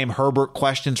of the same Herbert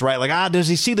questions, right? Like, does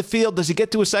he see the field? Does he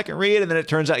get to a second read? And then it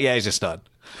turns out, yeah, he's a stud.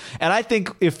 And I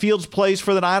think if Fields plays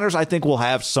for the Niners, I think we'll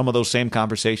have some of those same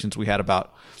conversations we had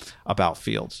about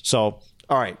Fields. So,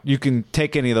 all right, you can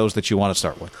take any of those that you want to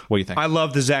start with. What do you think? I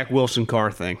love the Zach Wilson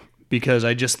Carr thing because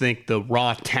I just think the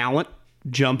raw talent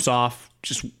jumps off.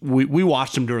 Just we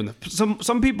watched him during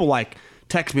some people like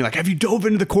text me like, have you dove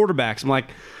into the quarterbacks? I'm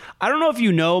like, I don't know if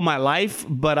you know my life,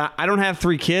 but I don't have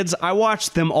 3 kids. I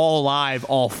watched them all live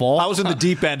all fall. I was in the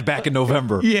deep end back in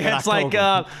November. Yeah, it's like,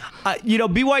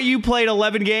 BYU played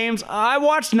 11 games. I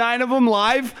watched 9 of them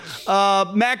live.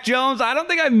 Mac Jones, I don't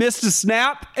think I missed a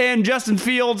snap. And Justin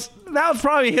Fields, that was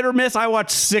probably hit or miss. I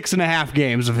watched 6.5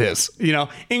 games of his,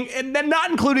 and then not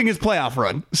including his playoff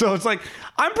run. So it's like,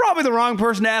 I'm probably the wrong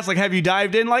person to ask, like, have you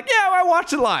dived in? Like, yeah, I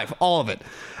watched it live, all of it.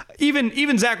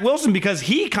 Even Zach Wilson, because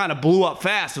he kind of blew up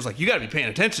fast. It was like, you got to be paying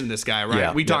attention to this guy, right?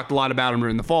 Yeah, we talked a lot about him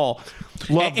during the fall.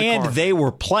 And they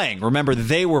were playing. Remember,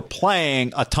 they were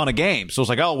playing a ton of games. So it's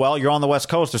like, oh, well, you're on the West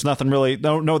Coast. There's nothing really.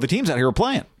 No, the teams out here are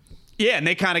playing. Yeah, and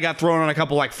they kind of got thrown on a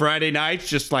couple like Friday nights,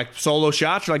 just like solo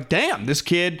shots. You're like, damn, this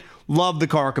kid loved the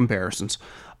car comparisons.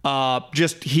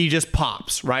 He just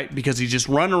pops, right? Because he's just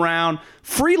running around,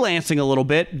 freelancing a little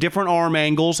bit, different arm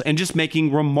angles, and just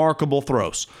making remarkable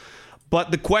throws. But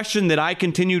the question that I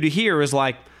continue to hear is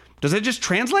like, does it just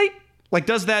translate? Like,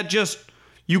 does that just,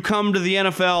 you come to the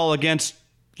NFL against,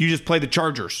 you just play the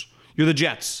Chargers. You're the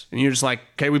Jets. And you're just like,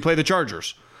 okay, we play the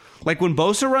Chargers. Like when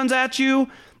Bosa runs at you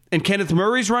and Kenneth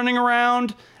Murray's running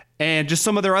around and just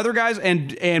some of their other guys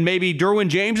and maybe Derwin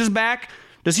James is back,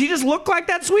 does he just look like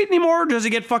that sweet anymore or does he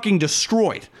get fucking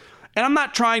destroyed? And I'm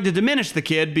not trying to diminish the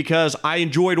kid because I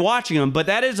enjoyed watching him, but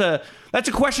that's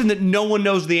a question that no one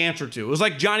knows the answer to. It was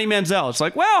like Johnny Manziel. It's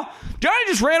like, well, Johnny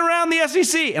just ran around the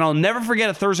SEC. And I'll never forget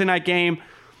a Thursday night game.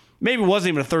 Maybe it wasn't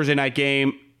even a Thursday night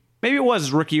game. Maybe it was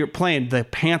his rookie year playing the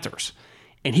Panthers.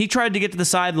 And he tried to get to the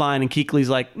sideline, and Kuechly's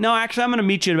like, no, actually, I'm going to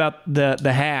meet you at about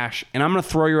the hash, and I'm going to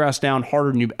throw your ass down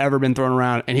harder than you've ever been thrown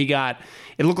around. And it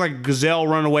looked like a gazelle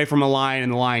running away from a lion,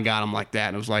 and the lion got him like that.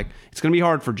 And it was like, it's going to be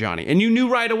hard for Johnny. And you knew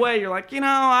right away, you're like,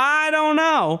 I don't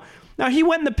know. Now, he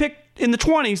went in the pick in the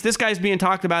 20s. This guy's being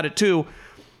talked about it, too.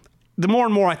 The more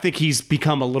and more, I think he's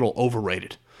become a little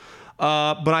overrated.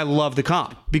 But I love the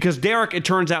comp. Because Derek, it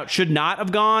turns out, should not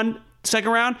have gone second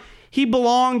round. He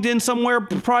belonged in somewhere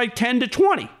probably 10 to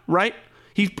 20, right?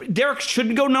 Derek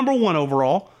shouldn't go number 1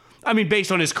 overall. I mean,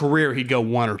 based on his career, he'd go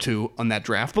 1 or 2 on that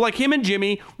draft. But like him and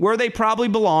Jimmy, where they probably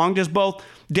belonged is both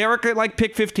Derek at like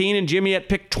pick 15 and Jimmy at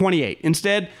pick 28.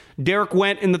 Instead, Derek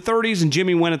went in the 30s and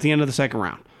Jimmy went at the end of the second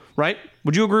round, right?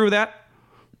 Would you agree with that?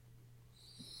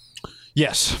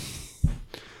 Yes.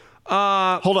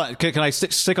 Hold on. Can I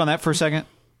stick on that for a second?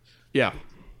 Yeah.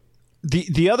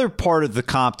 The other part of the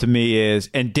comp to me is,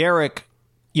 and Derek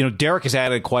has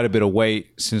added quite a bit of weight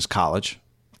since college,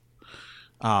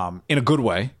 in a good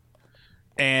way.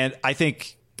 And I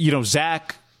think,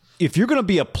 Zach, if you're going to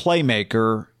be a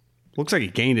playmaker, looks like he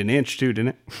gained an inch too,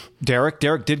 didn't it? Derek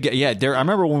did get, yeah. Derek, I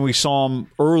remember when we saw him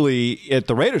early at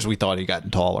the Raiders, we thought he'd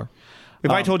gotten taller. If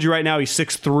I told you right now he's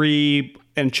 6'3"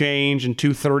 and change and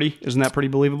 230, isn't that pretty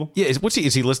believable? Yeah.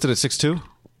 Is he listed at 6'2"?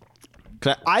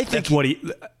 I think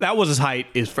that was his height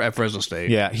at Fresno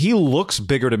State. Yeah, he looks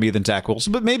bigger to me than Zach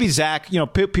Wilson, but maybe Zach.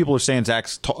 People are saying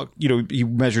Zach's he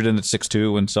measured in at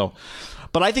 6'2", and so.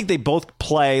 But I think they both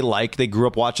play like they grew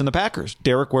up watching the Packers.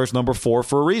 Derek wears number 4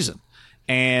 for a reason,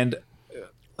 and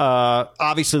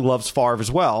obviously loves Favre as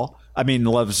well. I mean,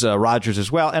 loves Rodgers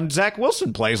as well, and Zach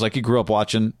Wilson plays like he grew up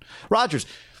watching Rodgers.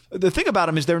 The thing about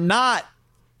him is they're not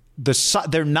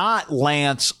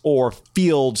Lance or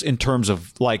Fields in terms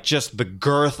of like just the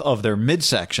girth of their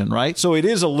midsection, right? So it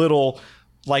is a little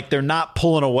like they're not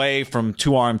pulling away from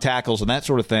 2-arm tackles and that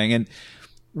sort of thing. And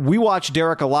we watched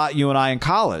Derek a lot, you and I, in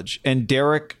college. And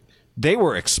Derek, they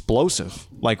were explosive,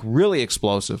 like really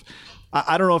explosive.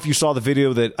 I don't know if you saw the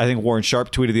video that I think Warren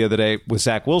Sharp tweeted the other day with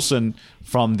Zach Wilson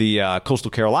from the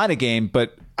Coastal Carolina game,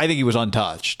 but I think he was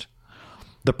untouched.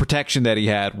 The protection that he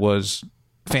had was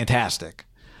fantastic.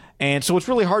 And so it's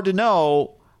really hard to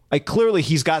know. Like, clearly,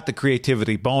 he's got the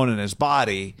creativity bone in his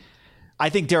body. I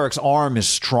think Derek's arm is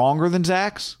stronger than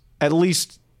Zach's. At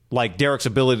least, like, Derek's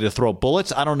ability to throw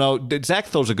bullets. I don't know. Zach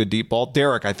throws a good deep ball.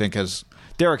 Derek, I think, has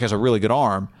a really good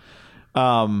arm.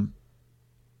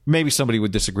 Maybe somebody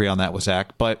would disagree on that with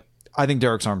Zach, but I think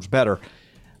Derek's arm's better.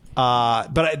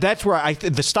 But that's where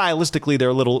stylistically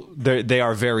they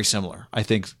are very similar, I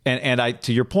think. And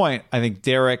to your point, I think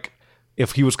Derek,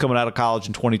 if he was coming out of college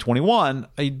in 2021,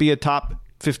 he'd be a top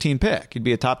 15 pick. He'd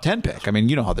be a top 10 pick. I mean,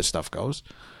 you know how this stuff goes.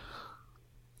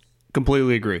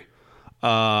 Completely agree.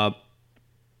 Let's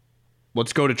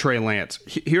go to Trey Lance.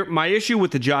 Here, my issue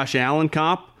with the Josh Allen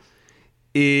comp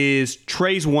is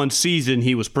Trey's one season,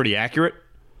 he was pretty accurate.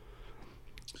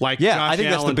 I think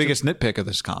that's the biggest nitpick of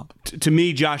this comp. To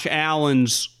me, Josh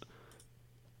Allen's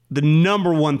the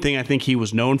number one thing I think he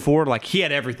was known for. Like, he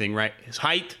had everything, right? His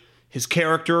height, his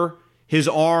character, his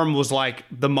arm was like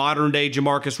the modern day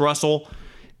Jamarcus Russell.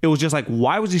 It was just like,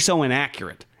 why was he so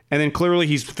inaccurate? And then clearly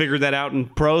he's figured that out in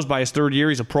pros by his third year.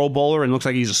 He's a Pro Bowler and looks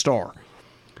like he's a star.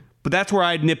 But that's where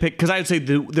I'd nitpick, because I'd say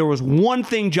there was one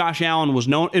thing Josh Allen was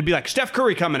known. It'd be like Steph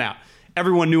Curry coming out.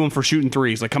 Everyone knew him for shooting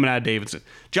threes, like coming out of Davidson.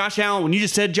 Josh Allen, when you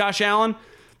just said Josh Allen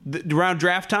around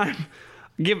draft time,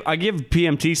 I give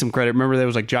PMT some credit. Remember there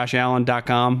was like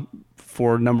JoshAllen.com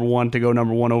for number one to go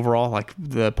number one overall. Like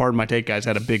the Pardon My Take guys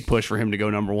had a big push for him to go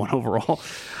number one overall.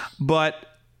 But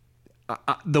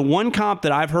the one comp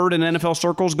that I've heard in NFL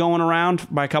circles going around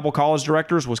by a couple college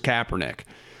directors was Kaepernick.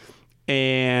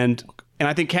 And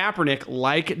I think Kaepernick,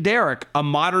 like Derek, a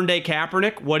modern-day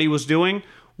Kaepernick, what he was doing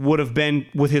would have been,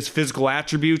 with his physical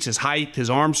attributes, his height, his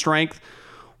arm strength,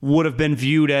 would have been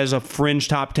viewed as a fringe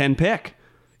top 10 pick.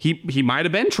 He might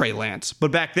have been Trey Lance,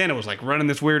 but back then it was like running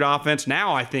this weird offense.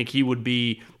 Now I think he would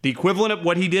be the equivalent of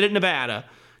what he did at Nevada,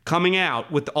 coming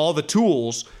out with all the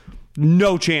tools.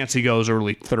 No chance he goes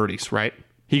early 30s, right?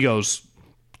 He goes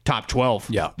top 12.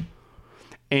 Yeah.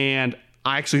 And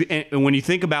when you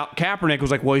think about Kaepernick, it was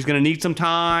like, well, he's going to need some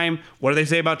time. What do they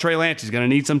say about Trey Lance? He's going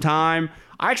to need some time.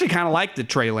 I actually kind of like the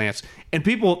Trey Lance. And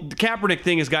the Kaepernick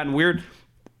thing has gotten weird.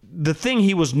 The thing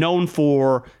he was known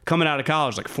for coming out of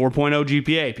college, like 4.0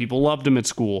 GPA, people loved him at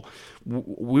school.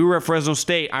 We were at Fresno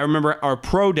State. I remember our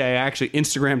pro day. I actually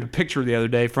Instagrammed a picture the other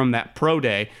day from that pro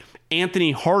day.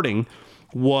 Anthony Harding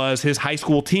was his high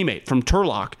school teammate from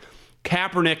Turlock.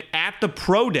 Kaepernick at the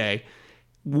pro day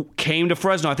came to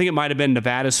Fresno. I think it might have been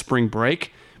Nevada's spring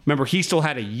break. Remember, he still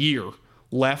had a year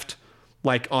left.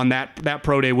 Like on that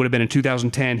pro day would have been in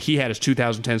 2010. He had his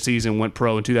 2010 season, went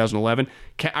pro in 2011.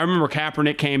 I remember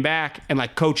Kaepernick came back and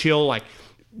like Coach Hill like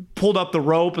pulled up the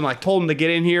rope and like told him to get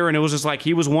in here, and it was just like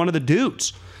he was one of the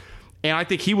dudes. And I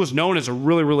think he was known as a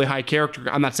really, really high character.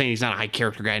 I'm not saying he's not a high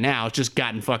character guy now. It's just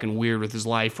gotten fucking weird with his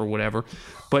life or whatever.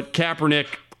 But Kaepernick,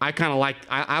 I kind of like.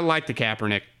 I like the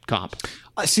Kaepernick comp.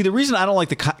 See, the reason I don't like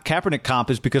the Kaepernick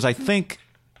comp is because I think,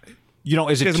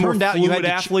 as it turned out, you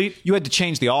had to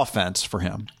change the offense for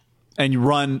him, and you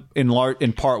run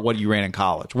in part what you ran in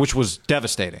college, which was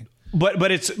devastating.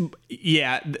 But it's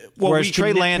Whereas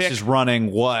Trey Lance is running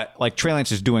Trey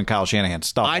Lance is doing Kyle Shanahan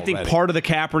stuff. I think part of the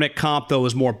Kaepernick comp though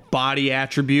is more body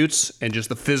attributes and just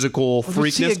the physical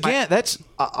freakness. See, again,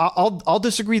 I'll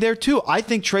disagree there too. I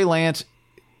think Trey Lance,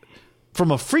 from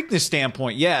a freakness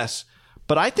standpoint, yes.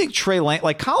 But I think Trey Lance,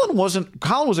 like Colin was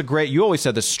a great, you always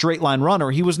said, the straight line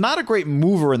runner. He was not a great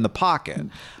mover in the pocket.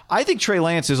 I think Trey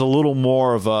Lance is a little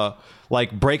more of a,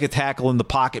 like, break a tackle in the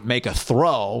pocket, make a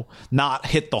throw, not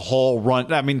hit the whole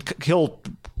run. I mean, he'll,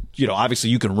 obviously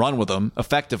you can run with him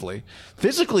effectively.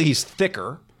 Physically, he's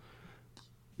thicker.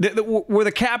 Where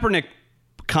the Kaepernick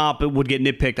comp would get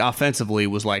nitpicked offensively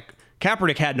was like,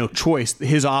 Kaepernick had no choice.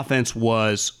 His offense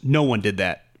was, no one did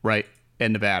that, right,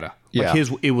 in Nevada. Yeah.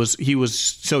 He was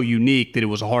so unique that it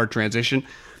was a hard transition.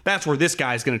 That's where this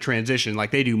guy's going to transition.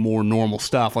 Like, they do more normal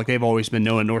stuff. Like they've always been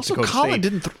known in North Dakota Colin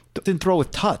State. didn't throw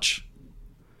with touch.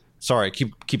 Sorry,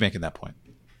 keep making that point.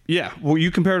 Yeah, well, you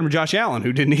compared him to Josh Allen,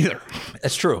 who didn't either.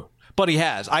 That's true, but he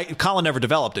has. Colin never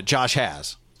developed it. Josh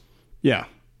has. Yeah,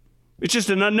 it's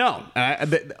just an unknown.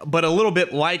 But a little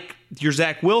bit like your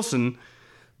Zach Wilson,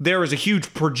 there is a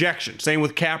huge projection. Same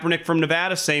with Kaepernick from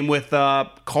Nevada. Same with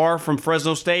Carr from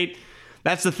Fresno State.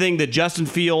 That's the thing that Justin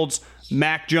Fields,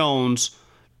 Mac Jones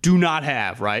do not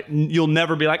have, right? You'll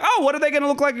never be like, oh, what are they going to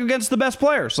look like against the best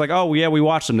players? Like, oh, yeah, we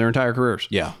watched them their entire careers.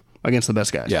 Yeah. Against the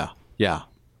best guys. Yeah.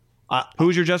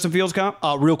 Who's your Justin Fields comp?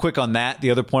 Real quick on that, the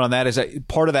other point on that is that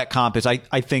part of that comp is I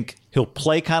think he'll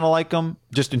play kind of like him,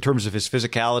 just in terms of his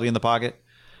physicality in the pocket.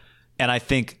 And I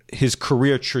think his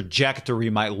career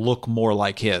trajectory might look more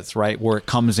like his, right? Where it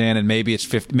comes in and maybe it's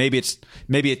 50, maybe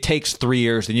it takes 3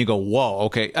 years and you go, whoa,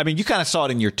 okay. I mean, you kind of saw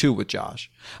it in year 2 with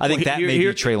Josh. I think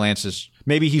maybe Trey Lance's,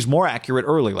 maybe he's more accurate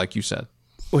early, like you said.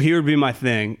 Well, here would be my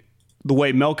thing. The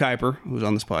way Mel Kiper, who's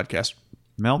on this podcast,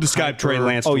 described Trey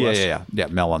Lance to us. Yeah,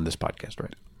 Mel on this podcast,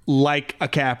 right? Like a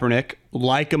Kaepernick,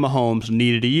 like a Mahomes,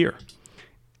 needed a year.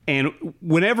 And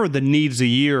whenever the needs a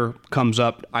year comes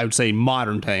up, I would say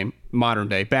modern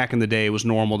day, back in the day, it was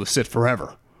normal to sit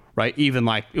forever, right? Even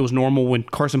like it was normal when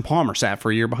Carson Palmer sat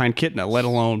for a year behind Kitna, let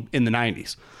alone in the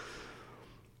 90s.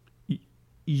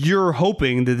 You're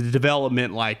hoping that the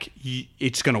development, like,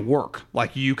 it's going to work.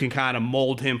 Like, you can kind of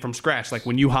mold him from scratch. Like,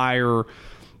 when you hire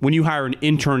an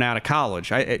intern out of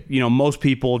college, most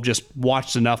people just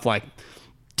watched enough, like,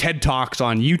 TED Talks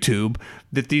on YouTube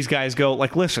that these guys go,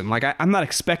 like, listen, like, I'm not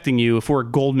expecting you, if we're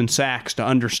at Goldman Sachs, to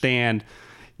understand,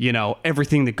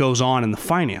 everything that goes on in the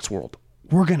finance world.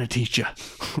 We're going to teach you,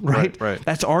 right? Right.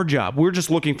 That's our job. We're just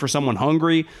looking for someone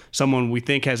hungry, someone we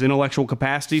think has intellectual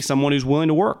capacity, someone who's willing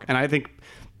to work. And I think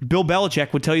Bill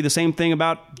Belichick would tell you the same thing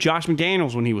about Josh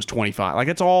McDaniels when he was 25. Like,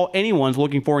 that's all anyone's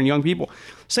looking for in young people.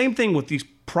 Same thing with these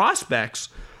prospects.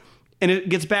 And it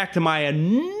gets back to my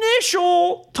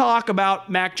initial talk about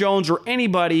Mac Jones or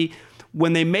anybody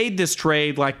when they made this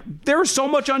trade. Like, there's so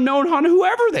much unknown on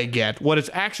whoever they get, what it's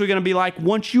actually going to be like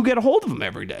once you get a hold of them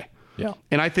every day. Yeah.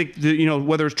 And I think,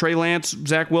 whether it's Trey Lance,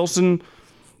 Zach Wilson,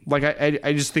 like,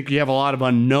 I just think you have a lot of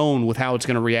unknown with how it's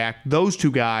going to react. Those two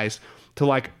guys to,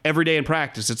 like, every day in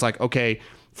practice, it's like, okay,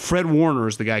 Fred Warner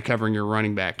is the guy covering your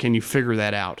running back. Can you figure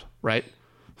that out, right?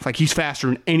 Like, he's faster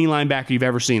than any linebacker you've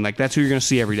ever seen. Like, that's who you're going to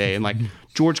see every day. And, like,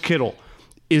 George Kittle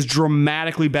is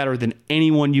dramatically better than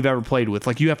anyone you've ever played with.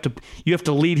 Like, you have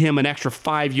to lead him an extra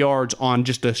 5 yards on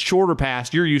just a shorter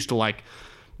pass. You're used to, like,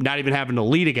 not even having to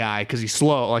lead a guy because he's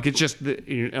slow. Like, it's just,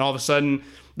 and all of a sudden,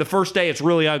 the first day it's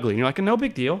really ugly. And you're like, no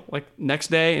big deal. Like, next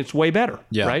day it's way better,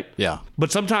 right? Yeah.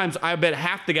 But sometimes I bet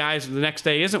half the guys the next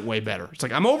day isn't way better. It's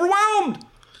like, I'm overwhelmed.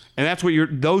 And that's what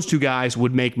those two guys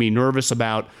would make me nervous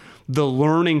about the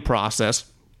learning process.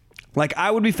 Like,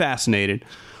 I would be fascinated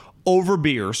over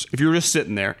beers if you're just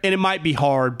sitting there. And it might be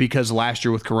hard because last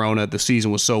year with Corona, the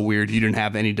season was so weird. You didn't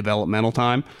have any developmental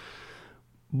time.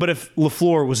 But if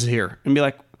LaFleur was here and be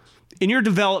like, in your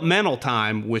developmental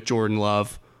time with Jordan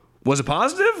Love, was it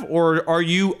positive? Or are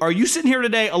you sitting here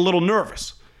today a little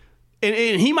nervous?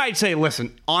 And he might say,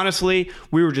 listen, honestly,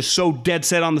 we were just so dead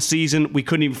set on the season, we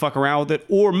couldn't even fuck around with it.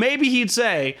 Or maybe he'd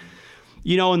say,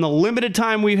 in the limited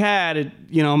time we've had,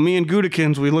 me and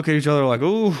Gudikins, we look at each other like,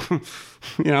 ooh,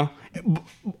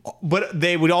 But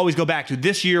they would always go back to,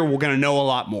 this year we're going to know a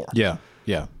lot more. Yeah,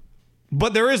 yeah.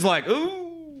 But there is like,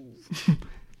 ooh.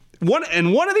 One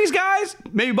of these guys,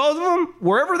 maybe both of them,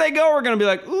 wherever they go, are going to be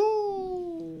like,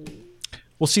 ooh.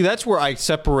 Well, see, that's where I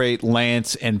separate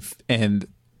Lance and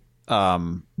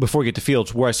before we get to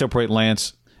Fields, where I separate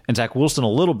Lance and Zach Wilson a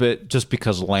little bit just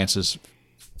because of Lance's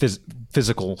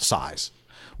physical size.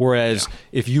 Whereas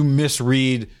if you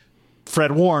misread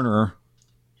Fred Warner,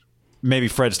 maybe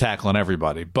Fred's tackling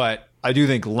everybody. But I do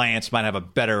think Lance might have a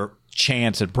better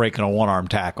chance at breaking a one-arm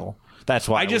tackle. That's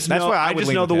why I just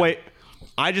know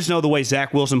the way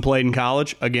Zach Wilson played in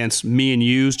college against me and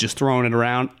yous, just throwing it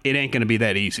around. It ain't going to be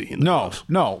that easy. No.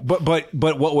 But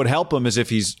what would help him is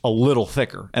if he's a little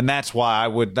thicker, and that's why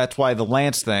the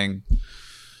Lance thing.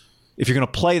 If you're going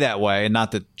to play that way, and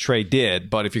not that Trey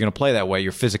did, but if you're going to play that way,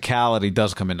 your physicality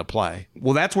does come into play.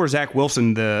 Well, that's where Zach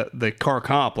Wilson, the car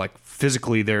comp, like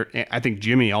physically, there. I think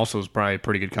Jimmy also is probably a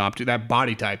pretty good comp too. That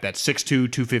body type, that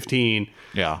 6'2", 215.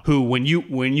 Yeah. Who, when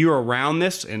you're around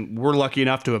this, and we're lucky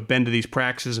enough to have been to these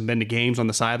practices and been to games on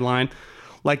the sideline,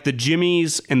 like the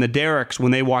Jimmys and the Derricks,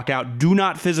 when they walk out, do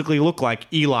not physically look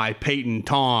like Eli, Peyton,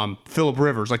 Tom, Phillip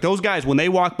Rivers. Like those guys, when they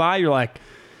walk by, you're like,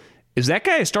 is that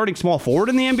guy a starting small forward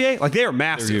in the NBA? Like, they are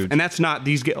massive, and that's not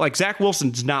these guys. Like, Zach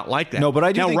Wilson's not like that. No, but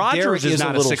I do think Rodgers Derek is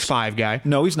not a 6'5" guy.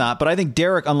 No, he's not. But I think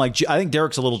Derek, I think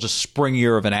Derek's a little just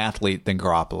springier of an athlete than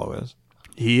Garoppolo is.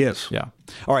 He is. Yeah.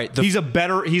 All right. He's a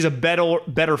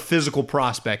better physical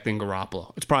prospect than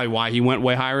Garoppolo. It's probably why he went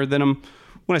way higher than him.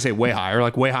 When I say way higher,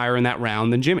 like way higher in that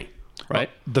round than Jimmy. Right.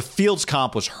 The Fields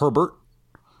comp was Herbert,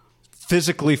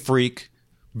 physically freak,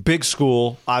 big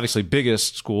school, obviously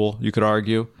biggest school, you could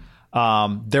argue.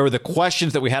 There were the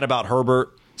questions that we had about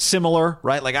Herbert, similar,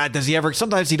 right? Like, does he ever?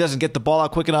 Sometimes he doesn't get the ball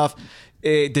out quick enough.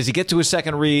 Does he get to his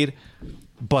second read?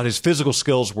 But his physical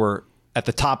skills were at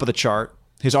the top of the chart.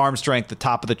 His arm strength, the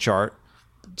top of the chart.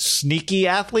 Sneaky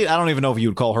athlete. I don't even know if you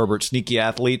would call Herbert sneaky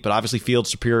athlete, but obviously Fields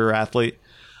superior athlete.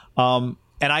 And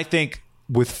I think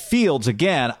with Fields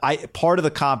again, part of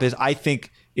the comp is I think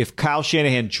if Kyle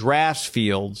Shanahan drafts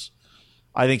Fields,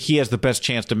 I think he has the best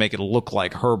chance to make it look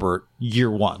like Herbert year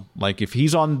one. Like, if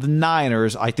he's on the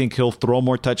Niners, I think he'll throw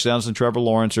more touchdowns than Trevor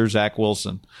Lawrence or Zach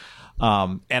Wilson.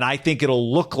 And I think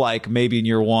it'll look like maybe in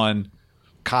year one,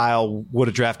 Kyle would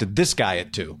have drafted this guy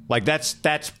at 2. Like, that's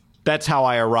how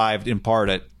I arrived in part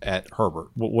at Herbert.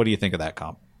 What do you think of that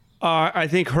comp? I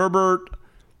think Herbert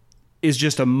is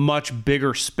just a much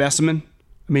bigger specimen.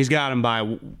 I mean, he's got him by.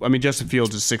 I mean, Justin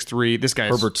Fields is 6'3". This guy's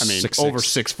Herbert's over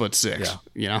 6'6". Yeah.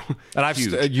 You know,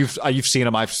 and you've seen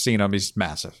him. I've seen him. He's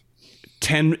massive.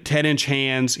 10-inch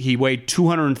hands. He weighed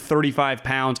 235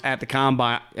 pounds at the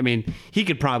combine. I mean, he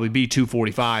could probably be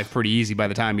 245 pretty easy by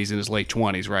the time he's in his late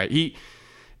 20s, right? He's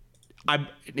going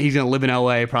to live in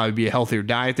LA, probably be a healthier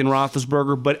diet than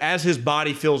Roethlisberger. But as his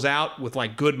body fills out with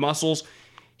like good muscles,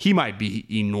 he might be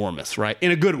enormous, right?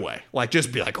 In a good way. Like,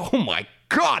 just be like, oh my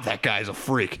God, that guy's a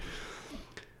freak.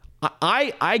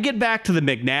 I get back to the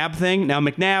McNabb thing. Now,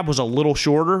 McNabb was a little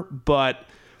shorter, but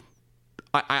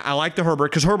I like the Herbert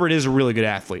because Herbert is a really good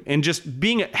athlete. And just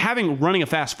running a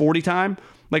fast 40 time,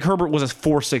 Like Herbert was a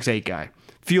 4.68 guy.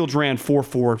 Fields ran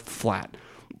 4.4 flat.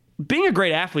 Being a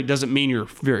great athlete doesn't mean you're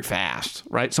very fast,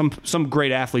 right? Some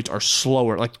great athletes are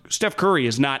slower. Like Steph Curry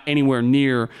is not anywhere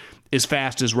near as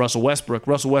fast as Russell Westbrook.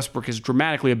 Russell Westbrook is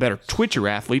dramatically a better twitcher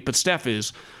athlete, but Steph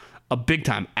is a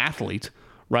big-time athlete,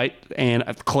 right? And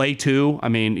Clay, too. I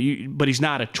mean, but he's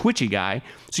not a twitchy guy.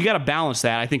 So you got to balance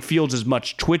that. I think Fields is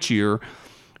much twitchier.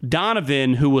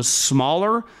 Donovan, who was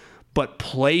smaller but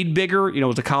played bigger,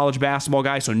 was a college basketball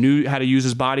guy, so knew how to use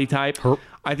his body type.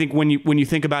 I think when you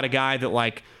think about a guy that,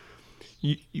 like,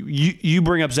 you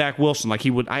bring up Zach Wilson, like he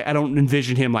would. I don't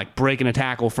envision him like breaking a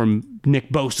tackle from Nick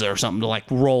Bosa or something to like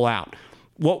roll out.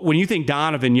 When you think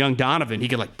young Donovan, he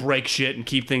could like break shit and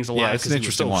keep things alive. Yeah, it's an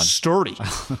interesting one. Sturdy,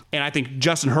 and I think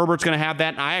Justin Herbert's going to have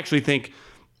that. And I actually think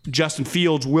Justin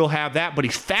Fields will have that, but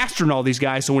he's faster than all these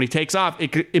guys. So when he takes off,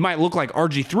 it might look like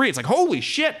RG3. It's like holy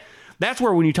shit. That's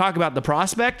where when you talk about the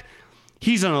prospect,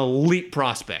 he's an elite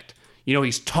prospect.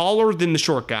 He's taller than the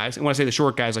short guys. And when I say the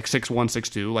short guys, like 6'1",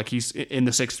 6'2", like he's in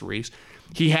the 6'3s.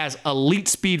 He has elite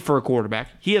speed for a quarterback.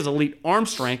 He has elite arm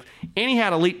strength, and he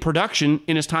had elite production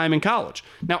in his time in college.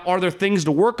 Now, are there things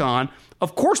to work on?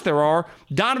 Of course there are.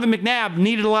 Donovan McNabb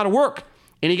needed a lot of work,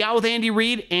 and he got with Andy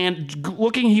Reid, and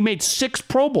he made 6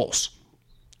 Pro Bowls.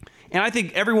 And I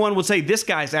think everyone would say this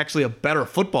guy's actually a better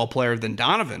football player than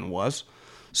Donovan was.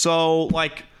 So,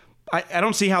 like, I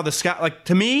don't see how this guy, like,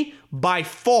 to me, by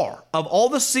far, of all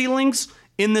the ceilings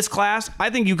in this class, I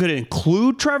think you could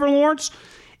include Trevor Lawrence.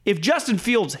 If Justin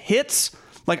Fields hits,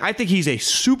 like, I think he's a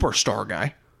superstar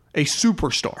guy. A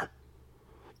superstar.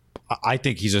 I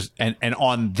think he's and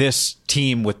on this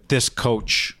team with this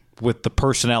coach, with the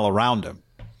personnel around him.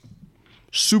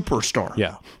 Superstar.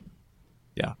 Yeah.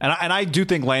 Yeah. And I do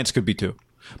think Lance could be too.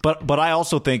 But I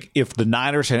also think if the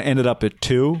Niners had ended up at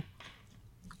 2,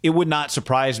 it would not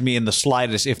surprise me in the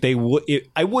slightest if they would.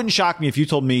 I wouldn't shock me if you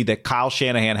told me that Kyle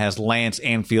Shanahan has Lance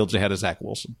and Fields ahead of Zach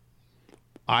Wilson.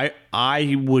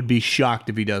 I would be shocked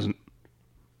if he doesn't.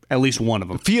 At least one of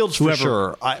them. Fields for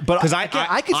sure. Because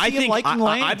I could see him liking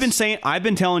Lance. I've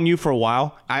been telling you for a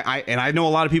while. I know a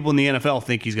lot of people in the NFL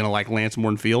think he's going to like Lance more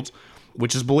than Fields,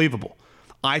 which is believable.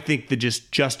 I think that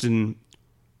just Justin.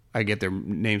 I get their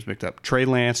names mixed up. Trey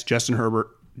Lance, Justin Herbert.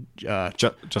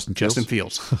 Justin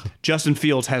Fields. Justin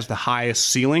Fields has the highest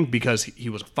ceiling because he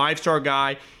was a 5-star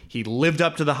guy. He lived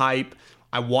up to the hype.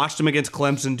 I watched him against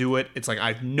Clemson do it. It's like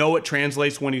I know it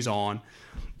translates when he's on.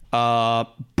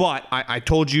 But I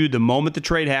told you the moment the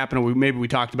trade happened, or maybe we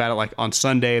talked about it like on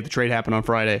Sunday, the trade happened on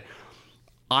Friday.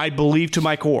 I believe to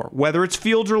my core, whether it's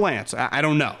Fields or Lance, I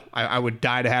don't know. I would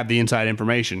die to have the inside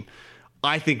information.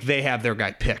 I think they have their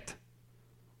guy picked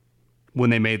when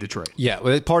they made the trade. Yeah,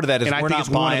 well, part of that is we're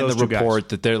not buying the report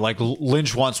that they're like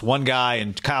Lynch wants one guy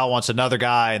and Kyle wants another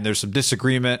guy and there's some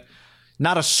disagreement.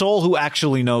 Not a soul who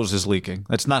actually knows is leaking.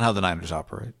 That's not how the Niners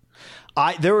operate.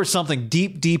 There is something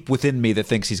deep within me that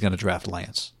thinks he's going to draft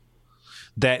Lance.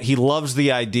 That he loves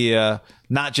the idea,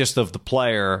 not just of the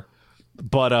player,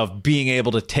 but of being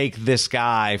able to take this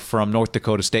guy from North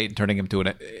Dakota State and turning him to an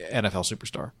NFL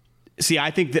superstar. See,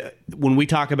 I think that when we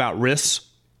talk about risks,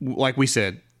 like we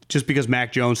said, just because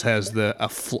Mac Jones has a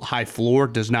high floor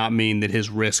does not mean that his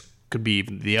risk could be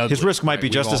even the other. His risk might be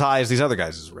just as high as these other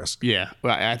guys' risk. Yeah,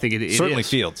 well, I think it certainly is.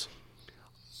 Fields.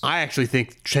 I actually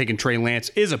think taking Trey Lance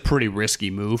is a pretty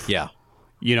risky move. Yeah.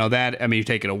 You're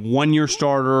taking a 1-year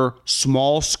starter,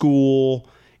 small school.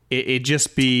 It'd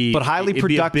just be... But highly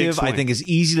productive. I think is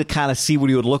easy to kind of see what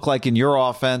he would look like in your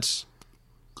offense.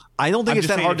 I don't think it's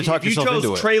that hard to talk yourself into it. If you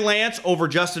chose Trey Lance over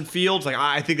Justin Fields,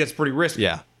 I think that's pretty risky.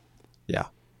 Yeah. Yeah.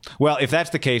 Well, if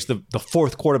that's the case, the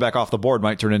 4th quarterback off the board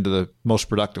might turn into the most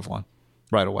productive one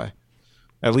right away.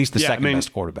 At least the second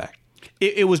best quarterback.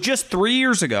 It was just 3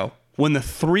 years ago when the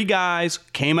 2 guys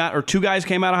came out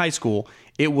of high school.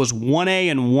 It was 1A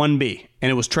and 1B,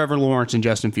 and it was Trevor Lawrence and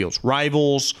Justin Fields.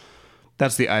 Rivals.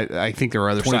 That's I think there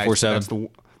are other sites. 24/7.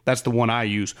 That's the one I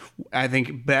use. I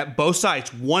think that both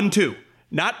sites, 1-2,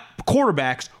 not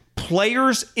quarterbacks,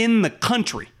 players in the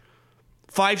country.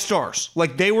 5 stars.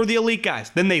 Like, they were the elite guys.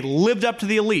 Then they lived up to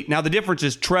the elite. Now, the difference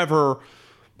is Trevor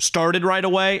started right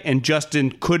away and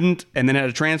Justin couldn't and then had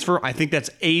a transfer. I think that's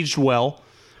aged well.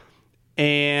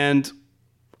 And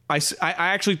I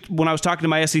actually, when I was talking to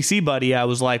my SEC buddy, I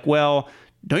was like, well,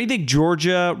 don't you think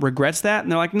Georgia regrets that?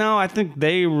 And they're like, no, I think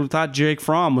they thought Jake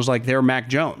Fromm was like their Mac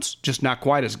Jones, just not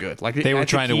quite as good. Like they were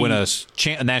trying to win a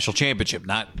national championship,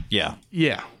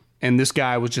 Yeah. And this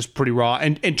guy was just pretty raw.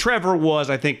 And Trevor was,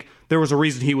 I think, there was a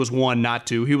reason he was 1, not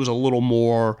 2. He was a little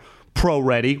more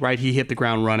pro-ready, right? He hit the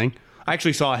ground running. I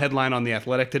actually saw a headline on The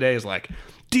Athletic today is like,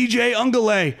 DJ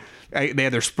Ungale. They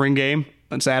had their spring game.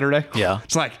 on Saturday. Yeah.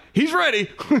 It's like, he's ready.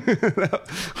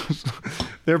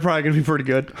 They're probably going to be pretty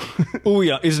good.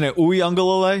 Isn't it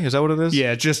Uyunglele? Is that what it is?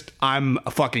 Yeah, just I'm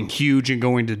fucking huge and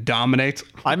going to dominate.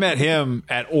 I met him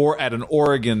at an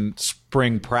Oregon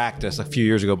spring practice a few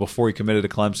years ago before he committed to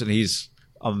Clemson. He's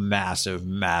a massive,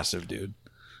 massive dude.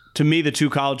 To me, the two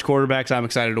college quarterbacks I'm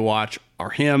excited to watch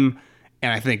are him,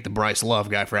 and I think the Bryce Love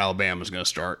guy for Alabama is going to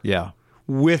start. Yeah.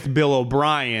 With Bill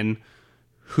O'Brien,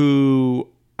 who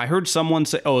I heard someone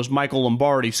say, it was Michael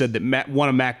Lombardi, said that one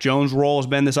of Mac Jones' role has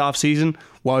been this offseason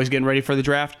while he's getting ready for the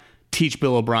draft, teach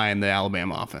Bill O'Brien the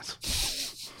Alabama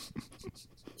offense.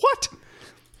 What?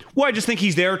 Well, I just think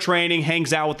he's there training,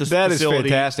 hangs out with the That facility. is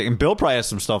fantastic. And Bill probably has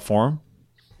some stuff for him.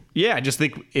 Yeah, I just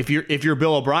think if you're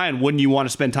Bill O'Brien, wouldn't you want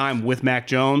to spend time with Mac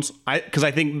Jones? Because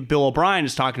I think Bill O'Brien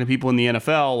is talking to people in the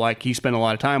NFL, like he spent a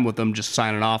lot of time with them, just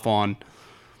signing off on.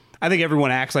 I think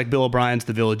everyone acts like Bill O'Brien's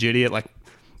the village idiot. Like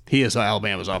he is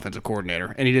Alabama's offensive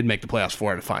coordinator, and he did make the playoffs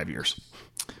 4 out of 5 years.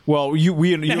 Well, you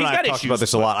and I have talked issues, about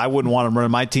this a lot. I wouldn't want him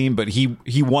running my team, but he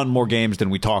won more games than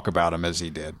we talk about him as he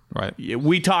did, right? Yeah,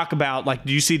 we talk about, like,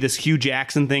 do you see this Hugh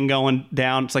Jackson thing going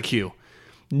down? It's like, Hugh,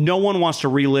 no one wants to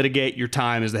relitigate your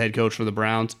time as the head coach for the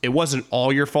Browns. It wasn't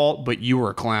all your fault, but you were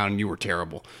a clown and you were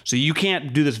terrible. So you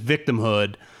can't do this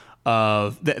victimhood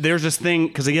of there's this thing,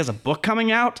 because he has a book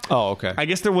coming out. Oh, okay. I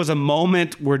guess there was a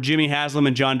moment where Jimmy Haslam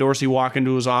and John Dorsey walk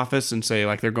into his office and say,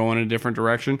 like, they're going in a different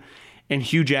direction. And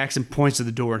Hugh Jackson points to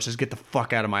the door and says, "Get the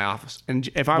fuck out of my office." And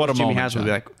if I was Jimmy Haslam, I'd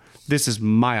be like, "This is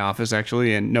my office,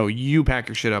 actually, and no, you pack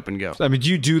your shit up and go." I mean, do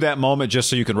you do that moment just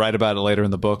so you can write about it later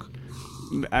in the book?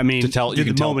 I mean, did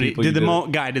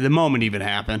the moment even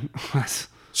happen?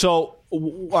 So,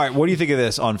 all right, what do you think of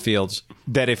this on Fields?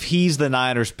 That if he's the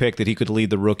Niners pick, that he could lead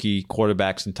the rookie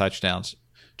quarterbacks in touchdowns.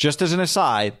 Just as an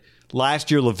aside, last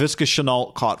year, Laviska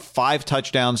Shenault caught 5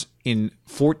 touchdowns in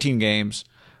 14 games.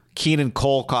 Keenan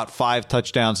Cole caught 5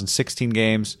 touchdowns in 16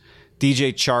 games.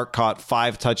 DJ Chark caught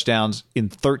 5 touchdowns in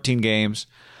 13 games.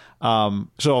 So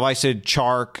if I said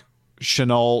Chark,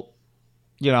 Shenault,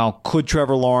 could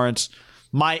Trevor Lawrence?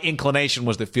 My inclination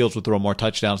was that Fields would throw more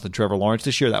touchdowns than Trevor Lawrence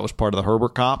this year. That was part of the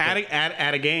Herbert comp. At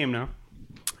a game, no.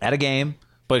 At a game,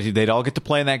 but they'd all get to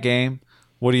play in that game.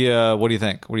 What do you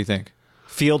think? What do you think?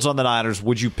 Fields on the Niners,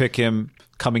 would you pick him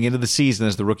coming into the season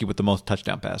as the rookie with the most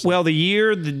touchdown passes? Well, the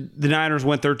year the Niners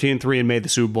went 13-3 and made the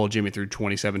Super Bowl, Jimmy threw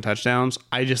 27 touchdowns.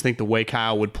 I just think the way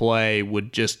Kyle would play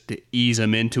would just ease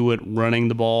him into it, running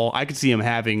the ball. I could see him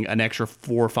having an extra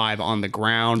 4 or 5 on the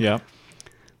ground. Yeah.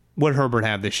 What did Herbert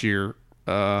have this year?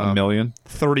 1 million?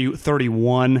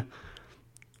 31,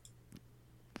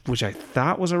 which I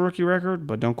thought was a rookie record,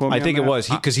 but don't quote me on that. I think it was,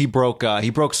 because he broke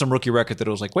some rookie record that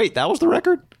it was like, wait, that was the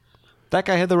record? That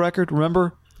guy had the record,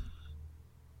 remember?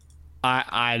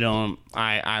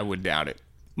 I would doubt it.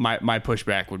 My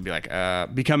pushback would be like,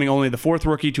 becoming only the 4th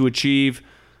rookie to achieve.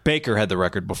 Baker had the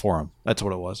record before him. That's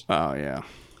what it was. Oh, yeah.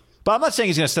 But I'm not saying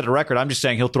he's going to set a record. I'm just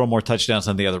saying he'll throw more touchdowns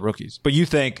than the other rookies. But you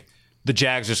think the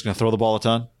Jags are just going to throw the ball a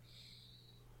ton?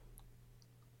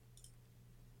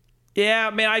 Yeah,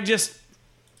 man, I just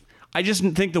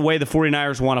think the way the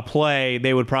 49ers want to play,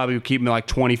 they would probably keep him like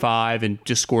 25 and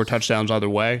just score touchdowns other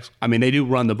way. I mean, they do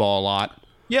run the ball a lot.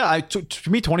 Yeah,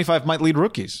 to me, 25 might lead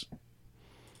rookies.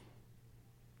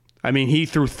 I mean, he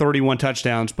threw 31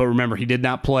 touchdowns, but remember, he did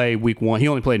not play week 1. He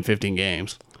only played in 15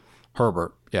 games.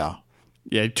 Herbert, yeah.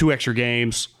 Yeah, 2 extra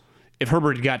games. If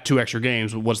Herbert had got 2 extra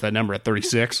games, what's that number at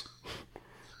 36?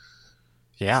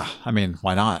 Yeah, I mean,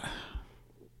 why not?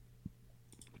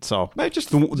 So,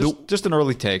 just an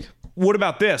early take. What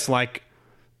about this? Like,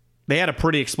 they had a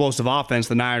pretty explosive offense.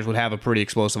 The Niners would have a pretty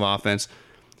explosive offense.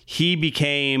 He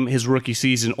became, his rookie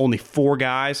season, only 4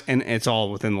 guys, and it's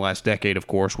all within the last decade, of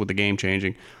course, with the game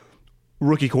changing.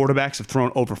 Rookie quarterbacks have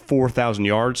thrown over 4,000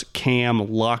 yards.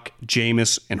 Cam, Luck,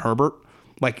 Jameis, and Herbert.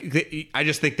 Like, I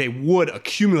just think they would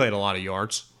accumulate a lot of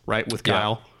yards, right, with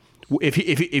Kyle. Yeah.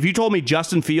 If you told me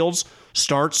Justin Fields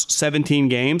starts 17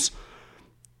 games,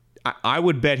 I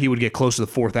would bet he would get close to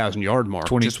the 4,000 yard mark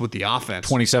just with the offense.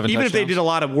 27 Even touchdowns. if they did a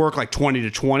lot of work like 20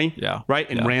 to 20, right,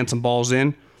 and ran some balls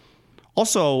in.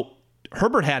 Also,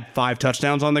 Herbert had 5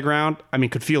 touchdowns on the ground. I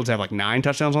mean, could Fields have like 9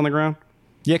 touchdowns on the ground?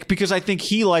 Yeah, because I think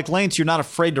he, like Lance, you're not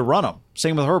afraid to run him.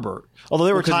 Same with Herbert. Although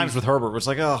there were times with Herbert where it's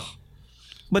like, oh.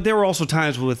 But there were also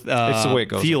times with it's the way it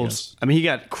goes, Fields. I mean, he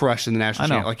got crushed in the national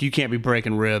championship. Like, you can't be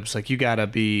breaking ribs. Like, you got to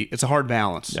be – it's a hard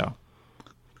balance. Yeah.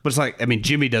 But it's like, I mean,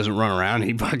 Jimmy doesn't run around.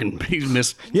 He's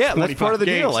missed. Yeah, that's part of the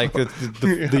games. deal. Like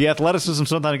the athleticism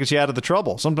sometimes gets you out of the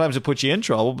trouble. Sometimes it puts you in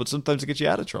trouble, but sometimes it gets you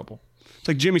out of trouble. It's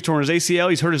like Jimmy's torn his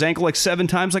ACL. He's hurt his ankle like 7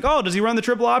 times. Like, oh, does he run the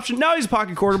triple option? No, he's a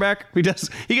pocket quarterback. He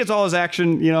gets all his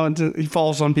action, until he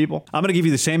falls on people. I'm going to give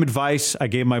you the same advice I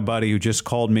gave my buddy who just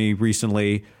called me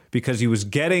recently because he was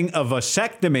getting a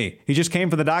vasectomy. He just came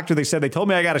from the doctor. They told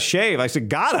me I got to shave. I said,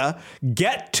 gotta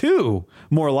get to,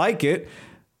 more like it.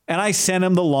 And I sent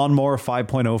him the Lawnmower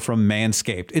 5.0 from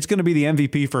Manscaped. It's going to be the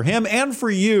MVP for him and for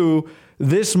you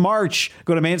this March.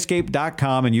 Go to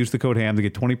manscaped.com and use the code HAM to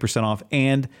get 20% off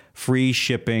and free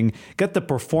shipping. Get the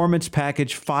Performance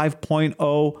Package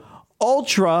 5.0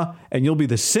 Ultra, and you'll be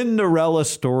the Cinderella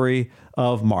story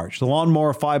of March. The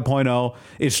Lawnmower 5.0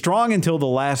 is strong until the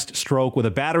last stroke with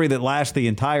a battery that lasts the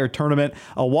entire tournament,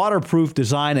 a waterproof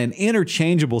design, and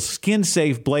interchangeable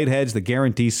skin-safe blade heads that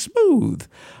guarantee smooth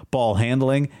ball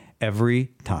handling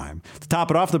every time. To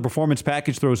top it off, the Performance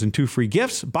Package throws in 2 free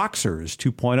gifts, Boxers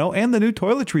 2.0, and the new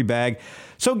toiletry bag.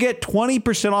 So get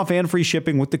 20% off and free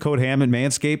shipping with the code HAM at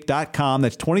manscaped.com.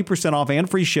 That's 20% off and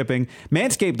free shipping.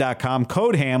 Manscaped.com,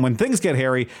 code HAM. When things get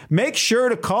hairy, make sure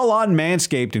to call on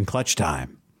Manscaped in clutch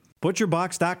time.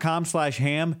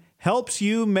 Butcherbox.com/ham helps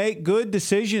you make good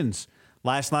decisions.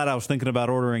 Last night I was thinking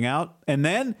about ordering out, and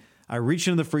then I reached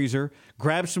into the freezer,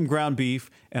 grabbed some ground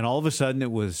beef, and all of a sudden it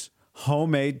was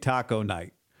homemade taco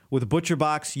night. With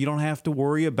ButcherBox, you don't have to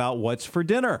worry about what's for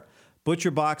dinner.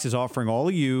 ButcherBox is offering all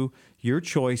of you your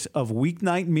choice of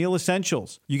weeknight meal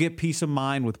essentials. You get peace of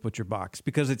mind with ButcherBox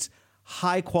because it's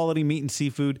high-quality meat and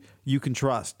seafood you can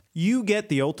trust. You get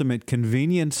the ultimate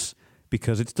convenience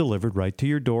because it's delivered right to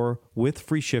your door with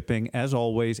free shipping, as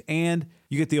always, and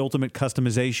you get the ultimate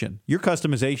customization. Your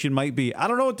customization might be, I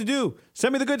don't know what to do.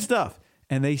 Send me the good stuff.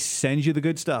 And they send you the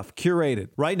good stuff, curated.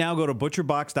 Right now, go to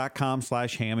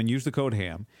butcherbox.com/ham and use the code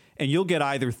HAM, and you'll get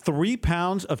either 3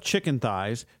 pounds of chicken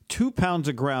thighs, 2 pounds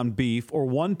of ground beef, or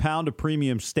 1 pound of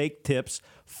premium steak tips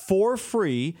for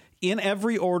free in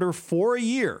every order for a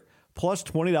year, plus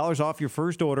 $20 off your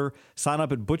first order. Sign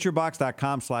up at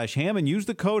butcherbox.com/ham and use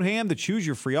the code HAM to choose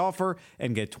your free offer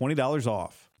and get $20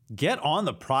 off. Get on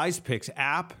the Prize Picks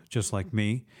app, just like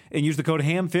me, and use the code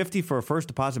HAM50 for a first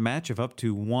deposit match of up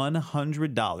to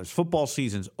 $100. Football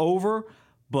season's over,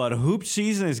 but hoop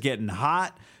season is getting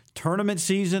hot. Tournament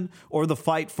season or the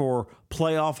fight for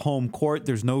playoff home court,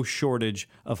 there's no shortage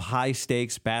of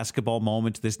high-stakes basketball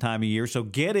moments this time of year. So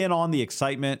get in on the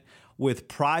excitement with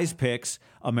Prize Picks,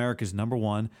 America's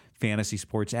 #1 fantasy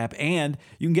sports app. And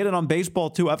you can get it on baseball,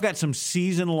 too. I've got some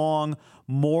season-long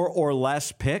more or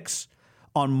less picks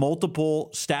on multiple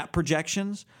stat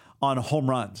projections on home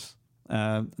runs.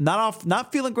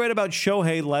 Not feeling great about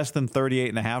Shohei less than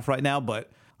 38.5 right now,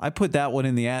 but I put that one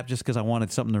in the app just because I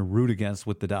wanted something to root against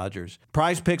with the Dodgers.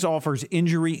 Prize Picks offers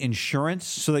injury insurance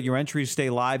so that your entries stay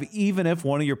live even if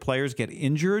one of your players get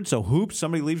injured. So hoops,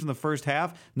 somebody leaves in the first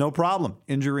half, no problem,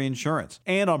 injury insurance.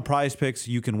 And on Prize Picks,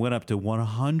 you can win up to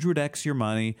 100x your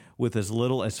money with as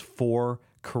little as 4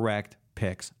 correct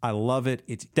picks. I love it.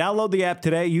 Download the app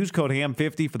today. Use code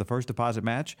HAM50 for the first deposit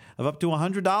match of up to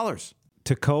 $100.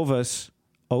 Tecovas,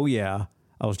 oh yeah.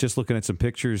 I was just looking at some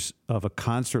pictures of a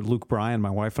concert Luke Bryan, my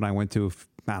wife and I went to,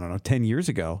 10 years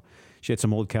ago. She had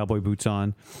some old cowboy boots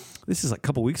on. This is like a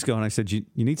couple weeks ago, and I said, you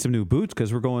need some new boots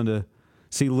because we're going to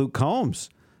see Luke Combs.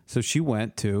 So she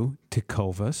went to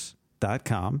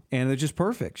Tecovas.com, and they're just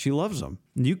perfect. She loves them.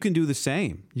 You can do the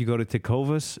same. You go to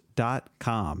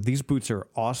Tecovas.com. These boots are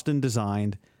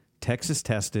Austin-designed,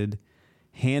 Texas-tested,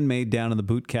 handmade down in the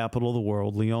boot capital of the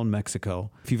world, Leon, Mexico.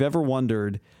 If you've ever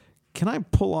wondered, can I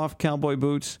pull off cowboy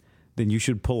boots? Then you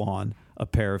should pull on a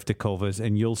pair of Tecovas,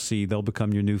 and you'll see they'll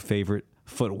become your new favorite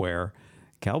footwear.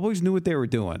 Cowboys knew what they were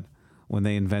doing when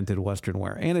they invented Western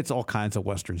wear, and it's all kinds of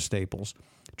Western staples.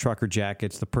 Trucker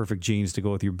jackets, the perfect jeans to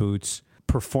go with your boots,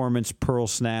 performance pearl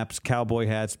snaps, cowboy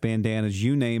hats, bandanas,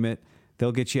 you name it,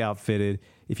 they'll get you outfitted.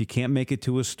 If you can't make it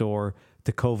to a store,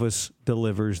 Tecovas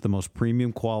delivers the most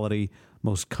premium quality,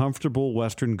 most comfortable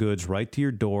Western goods right to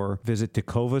your door. Visit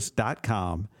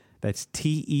Tecovas.com. That's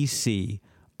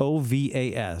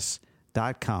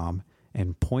TECOVAS.com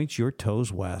and point your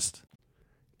toes west.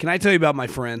 Can I tell you about my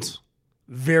friends?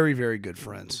 Very, very good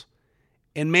friends.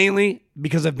 And mainly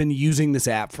because I've been using this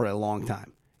app for a long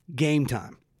time. Game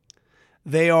Time.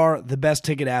 They are the best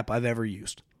ticket app I've ever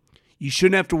used. You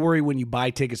shouldn't have to worry when you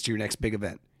buy tickets to your next big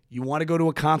event. You want to go to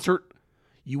a concert?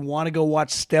 You want to go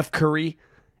watch Steph Curry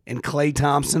and Klay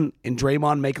Thompson and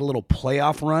Draymond make a little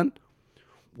playoff run?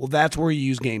 Well, that's where you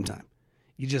use Game Time.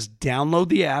 You just download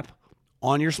the app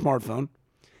on your smartphone,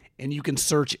 and you can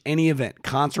search any event,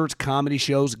 concerts, comedy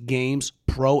shows, games,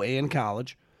 pro and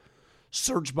college.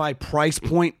 Search by price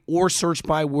point or search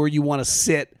by where you want to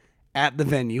sit at the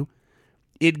venue.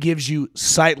 It gives you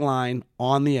sightline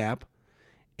on the app,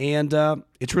 And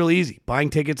it's really easy. Buying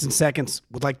tickets in seconds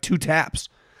with like 2 taps.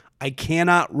 I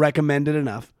cannot recommend it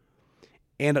enough.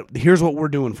 And here's what we're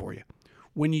doing for you.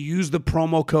 When you use the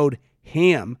promo code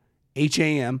HAM,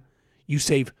 H-A-M, you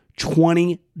save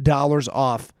 $20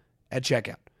 off at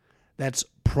checkout. That's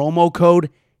promo code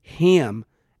HAM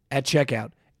at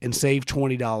checkout and save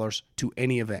 $20 to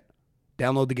any event.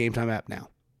 Download the Game Time app now.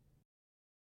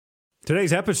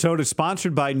 Today's episode is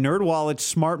sponsored by NerdWallet's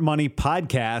Smart Money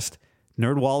Podcast.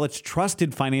 NerdWallet's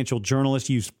trusted financial journalists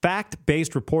use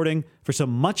fact-based reporting for some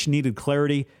much-needed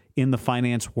clarity in the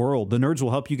finance world. The nerds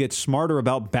will help you get smarter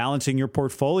about balancing your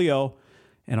portfolio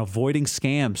and avoiding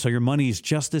scams so your money is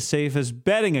just as safe as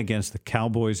betting against the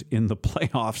Cowboys in the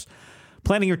playoffs.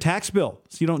 Planning your tax bill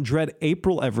so you don't dread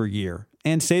April every year.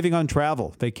 And saving on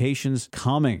travel. Vacations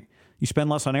coming. You spend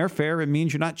less on airfare. It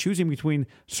means you're not choosing between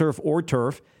surf or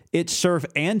turf. It's surf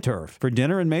and turf for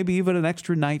dinner and maybe even an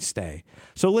extra night stay.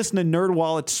 So listen to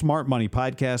NerdWallet's Smart Money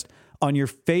Podcast on your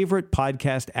favorite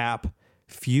podcast app.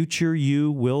 Future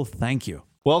you will thank you.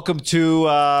 Welcome to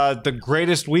the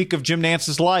greatest week of Jim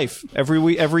Nance's life.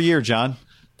 Every year, John.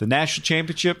 The National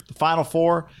Championship, the Final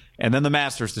Four, and then the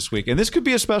Masters this week. And this could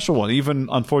be a special one, even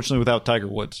unfortunately without Tiger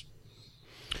Woods.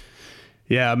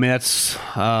 Yeah, I mean, that's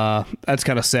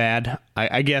kind of sad.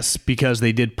 I guess because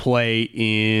they did play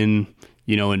in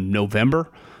November,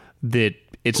 that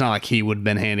it's not like he would have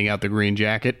been handing out the green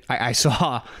jacket. I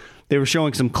saw they were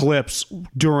showing some clips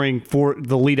for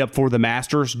the lead up for the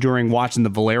Masters during watching the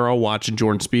Valero, watching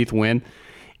Jordan Spieth win,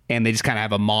 and they just kind of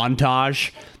have a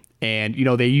montage. And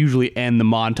they usually end the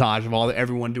montage of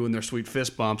everyone doing their sweet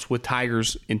fist bumps with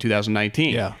Tigers in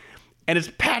 2019. Yeah. And it's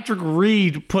Patrick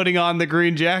Reed putting on the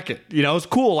green jacket. It was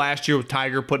cool last year with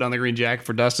Tiger putting on the green jacket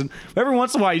for Dustin. But every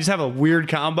once in a while, you just have a weird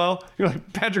combo. You're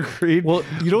like, Patrick Reed. Well,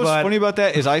 what's funny about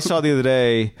that is I saw the other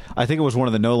day, I think it was one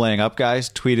of the No Laying Up guys,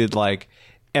 tweeted like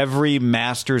every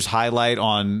Masters highlight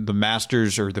on the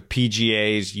Masters or the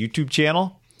PGA's YouTube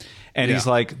channel. And he's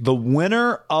like, the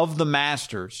winner of the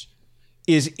Masters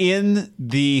is in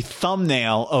the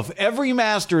thumbnail of every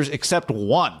Masters except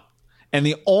one. And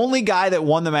the only guy that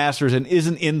won the Masters and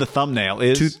isn't in the thumbnail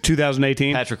is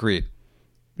 2018 Patrick Reed.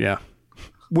 Yeah.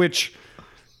 Which,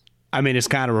 I mean, it's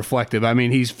kind of reflective. I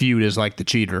mean, he's viewed as like the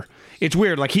cheater. It's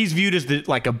weird. Like he's viewed as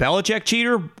like a Belichick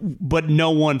cheater, but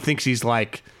no one thinks he's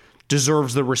like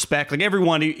deserves the respect. Like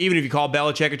everyone, even if you call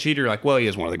Belichick a cheater, you're like, well, he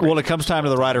is one of the greats. Well, when it comes time to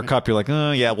the Ryder Cup, you're like,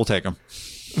 yeah, we'll take him.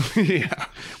 Yeah.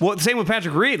 Well, same with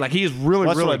Patrick Reed. Like he is really,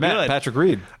 that's really what I meant, good. Patrick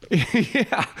Reed.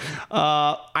 Yeah.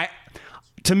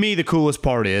 To me, the coolest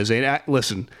part is, and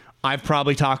listen, I've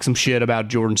probably talked some shit about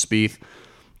Jordan Spieth.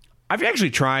 I've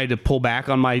actually tried to pull back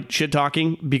on my shit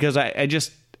talking because I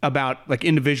just about like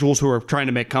individuals who are trying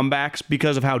to make comebacks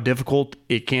because of how difficult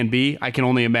it can be. I can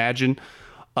only imagine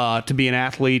to be an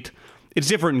athlete. It's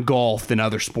different in golf than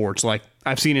other sports. Like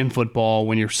I've seen in football,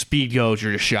 when your speed goes,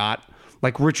 you're just shot.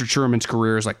 Like Richard Sherman's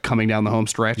career is like coming down the home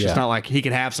stretch. Yeah. It's not like he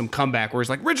can have some comeback where he's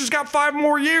like, Richard's got 5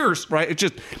 more years, right?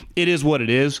 It is what it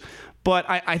is. But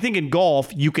I think in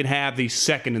golf, you can have these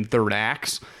second and third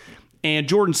acts. And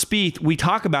Jordan Spieth, we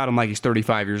talk about him like he's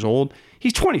 35 years old.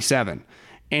 He's 27.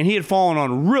 And he had fallen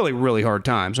on really, really hard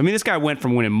times. I mean, this guy went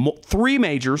from winning 3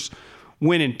 majors,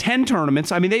 winning 10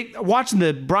 tournaments. I mean, watching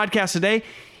the broadcast today,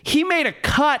 he made a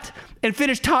cut and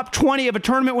finished top 20 of a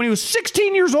tournament when he was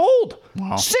 16 years old.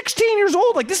 Wow. 16 years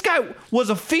old. Like, this guy was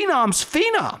a phenom's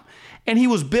phenom. And he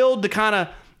was billed to kind of,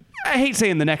 I hate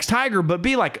saying the next Tiger, but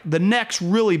be like the next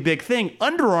really big thing.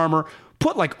 Under Armour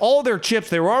put like all their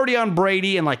chips. They were already on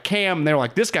Brady and like Cam. They're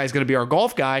like, this guy's going to be our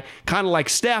golf guy, kind of like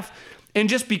Steph, and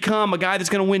just become a guy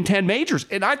that's going to win 10 majors.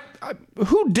 And I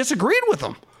who disagreed with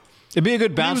him? It'd be a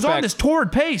good bounce back. He was on this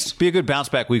torrid pace. Be a good bounce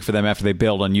back week for them after they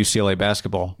bailed on UCLA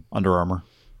basketball. Under Armour.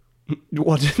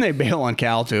 Well, didn't they bail on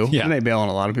Cal too? Yeah. Didn't they bail on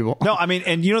a lot of people? No, I mean,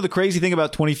 and the crazy thing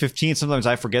about 2015, sometimes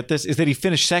I forget this, is that he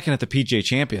finished second at the PGA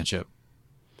Championship.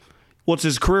 Well, it's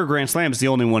his career Grand Slam. It's the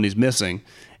only one he's missing.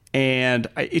 And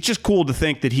it's just cool to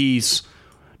think that he's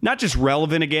not just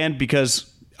relevant again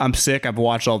because I'm sick. I've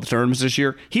watched all the tournaments this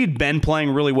year. He'd been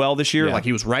playing really well this year. Yeah. Like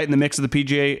he was right in the mix of the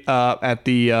PGA at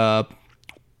the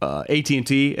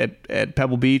AT&T at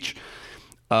Pebble Beach.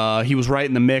 He was right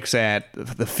in the mix at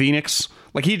the Phoenix.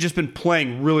 Like he'd just been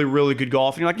playing really, really good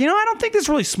golf. And you're like, I don't think this is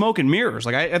really smoke and mirrors.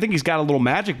 Like I think he's got a little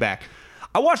magic back.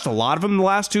 I watched a lot of him the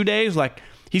last 2 days. Like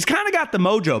he's kind of got the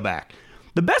mojo back.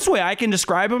 The best way I can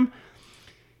describe him,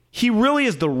 he really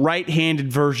is the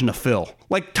right-handed version of Phil.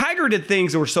 Like Tiger did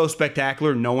things that were so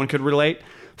spectacular no one could relate.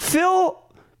 Phil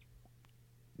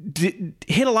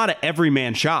hit a lot of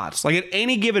everyman shots. Like at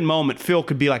any given moment, Phil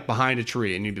could be like behind a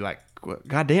tree and you'd be like,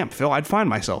 goddamn, Phil, I'd find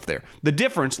myself there. The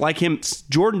difference, like him,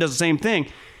 Jordan does the same thing.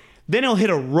 Then he'll hit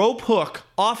a rope hook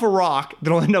off a rock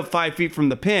that'll end up 5 feet from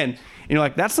the pin. And you're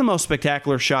like, that's the most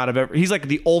spectacular shot I've ever. He's like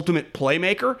the ultimate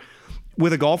playmaker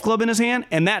with a golf club in his hand.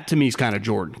 And that to me is kind of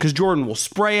Jordan, because Jordan will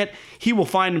spray it. He will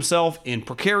find himself in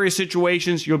precarious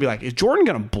situations. You'll be like, is Jordan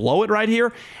going to blow it right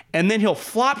here? And then he'll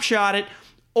flop shot it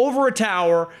over a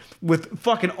tower with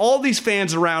fucking all these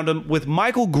fans around him, with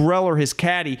Michael Greller, his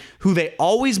caddy, who they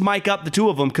always mic up, the two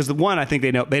of them, because the one, I think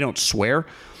they don't swear.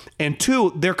 And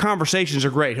two, their conversations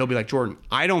are great. He'll be like, Jordan,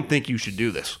 I don't think you should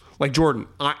do this. Like, Jordan,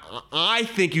 I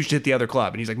think you should hit the other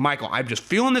club. And he's like, Michael, I'm just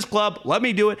feeling this club. Let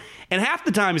me do it. And half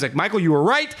the time, he's like, Michael, you were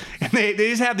right. And they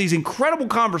just have these incredible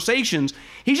conversations.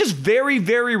 He's just very,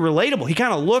 very relatable. He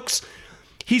kind of looks...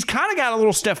 He's kind of got a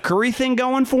little Steph Curry thing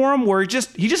going for him, where he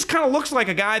just kind of looks like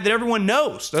a guy that everyone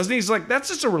knows, doesn't he? He's like, that's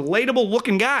just a relatable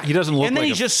looking guy. He doesn't look, and then like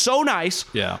he's just so nice.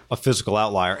 Yeah, a physical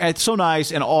outlier. And it's so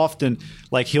nice, and often,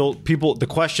 like the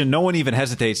question, no one even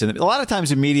hesitates. And a lot of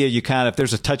times in media, you kind of, if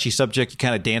there's a touchy subject, you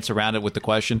kind of dance around it with the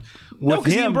question. No,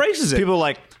 because he embraces it. People are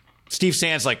like, Steve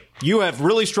Sands, like, you have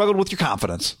really struggled with your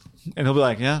confidence, and he'll be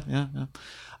like, yeah.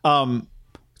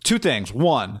 Two things.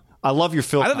 One, I love your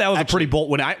Phil. I thought that was a pretty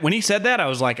bold. When he said that, I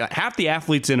was like, half the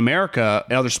athletes in America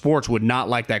in other sports would not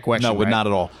like that question. No, would not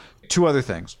at all. Two other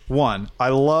things. One, I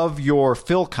love your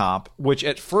Phil comp, which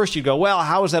at first you go, well,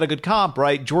 how is that a good comp,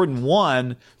 right? Jordan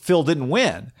won, Phil didn't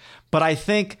win. But I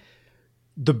think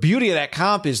the beauty of that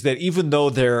comp is that even though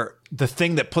the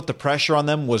thing that put the pressure on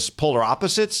them was polar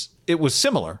opposites, it was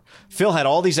similar. Phil had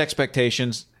all these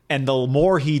expectations, and the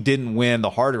more he didn't win, the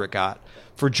harder it got.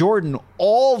 For Jordan,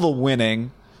 all the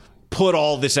winning put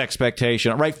all this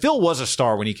expectation, right? Phil was a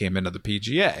star when he came into the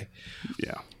PGA.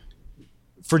 Yeah.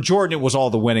 For Jordan, it was all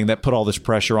the winning that put all this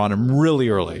pressure on him really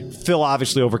early. Phil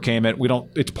obviously overcame it.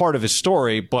 It's part of his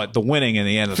story, but the winning in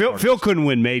the end. Phil couldn't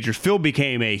win majors. Phil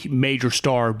became a major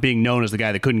star, being known as the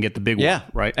guy that couldn't get the big one.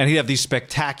 Right. And he'd have these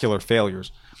spectacular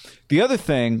failures. The other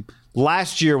thing,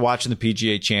 last year watching the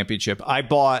PGA Championship, I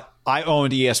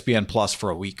owned ESPN Plus for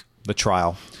a week, the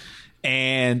trial.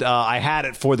 And I had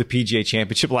it for the PGA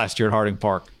Championship last year at Harding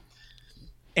Park.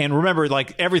 And remember,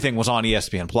 like, everything was on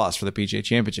ESPN Plus for the PGA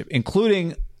Championship,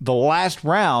 including the last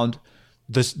round.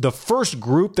 The first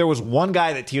group, there was one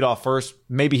guy that teed off first.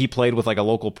 Maybe he played with like a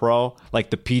local pro, like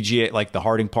the PGA, like the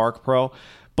Harding Park pro.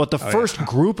 But the first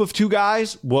group of two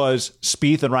guys was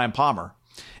Spieth and Ryan Palmer.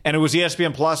 And it was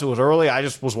ESPN Plus. It was early. I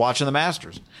just was watching the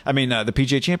the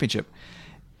PGA Championship.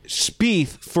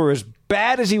 Spieth, for as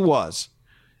bad as he was,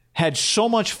 had so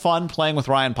much fun playing with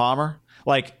Ryan Palmer.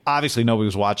 Like, obviously nobody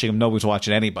was watching him. Nobody was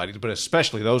watching anybody, but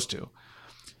especially those two.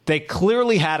 They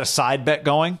clearly had a side bet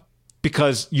going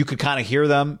because you could kind of hear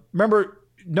them. Remember,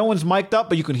 no one's mic'd up,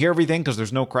 but you can hear everything because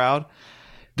there's no crowd.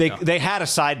 They had a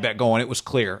side bet going. It was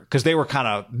clear because they were kind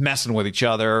of messing with each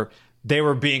other. They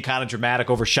were being kind of dramatic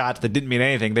over shots that didn't mean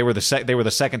anything. They were the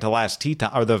second to last tee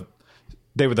time, or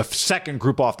they were the second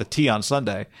group off the tee on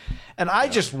Sunday. And I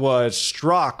just was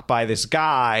struck by this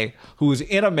guy who was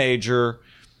in a major,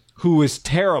 who was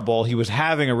terrible. He was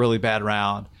having a really bad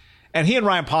round. And he and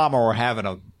Ryan Palmer were having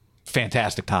a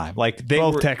fantastic time. Like,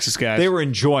 both Texas guys. They were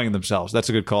enjoying themselves. That's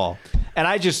a good call. And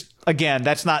I just, again,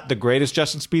 that's not the greatest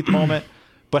Justin Spieth moment,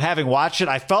 but having watched it,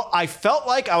 I felt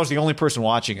like I was the only person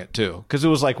watching it too. Because it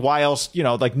was like, why else,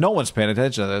 like no one's paying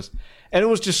attention to this. And it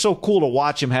was just so cool to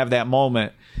watch him have that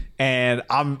moment. And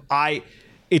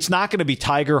it's not going to be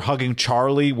Tiger hugging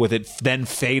Charlie with it then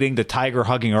fading to Tiger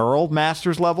hugging Earl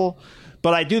Masters level.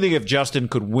 But I do think if Justin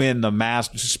could win the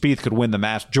Masters, Spieth could win the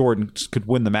Masters, Jordan could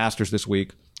win the Masters this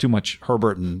week. Too much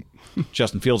Herbert and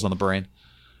Justin Fields on the brain.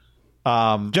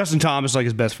 Justin Thomas, like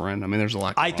his best friend. I mean, there's a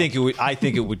lot. I think it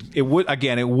would.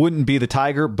 Again, it wouldn't be the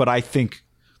Tiger, but I think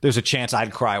there's a chance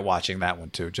I'd cry watching that one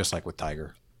too, just like with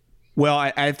Tiger. Well,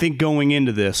 I think going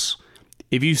into this,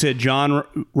 if you said, John,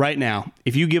 right now,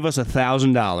 if you give us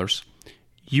 $1,000,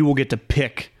 you will get to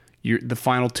pick the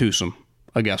final twosome,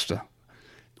 Augusta.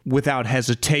 Without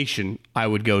hesitation, I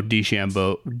would go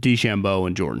DeChambeau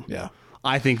and Jordan. Yeah.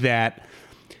 I think that,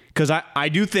 because I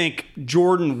do think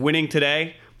Jordan winning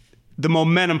today, the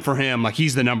momentum for him, like,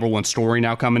 he's the number one story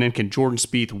now coming in. Can Jordan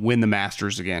Spieth win the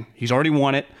Masters again? He's already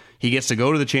won it. He gets to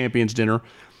go to the Champions Dinner.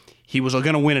 He was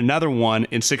going to win another one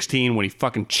in 16 when he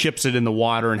fucking chips it in the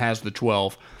water and has the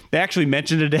 12. They actually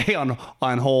mentioned today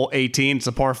on hole 18, it's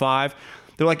a par 5.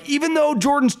 They're like, even though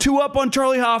Jordan's 2 up on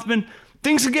Charlie Hoffman,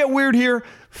 things could get weird here.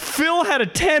 Phil had a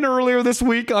 10 earlier this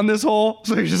week on this hole.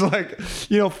 So he's just like,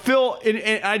 Phil,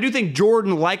 and I do think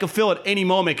Jordan, like a Phil, at any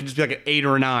moment can just be like an 8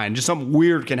 or a 9. Just something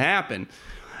weird can happen.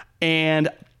 And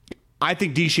I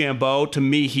think DeChambeau, to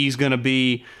me, he's going to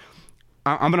be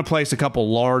I'm going to place a couple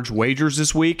large wagers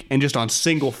this week, and just on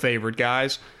single favorite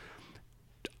guys.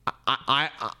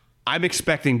 I'm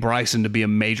expecting Bryson to be a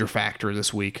major factor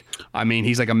this week. I mean,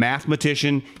 he's like a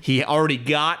mathematician. He already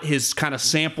got his kind of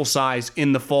sample size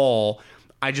in the fall.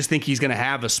 I just think he's going to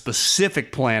have a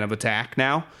specific plan of attack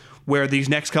now, where these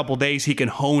next couple days he can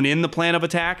hone in the plan of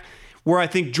attack. Where I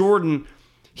think Jordan,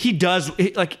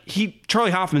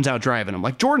 Charlie Hoffman's out driving him.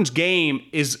 Like, Jordan's game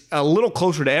is a little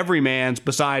closer to every man's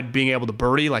beside being able to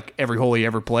birdie like every hole he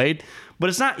ever played.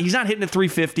 But he's not hitting a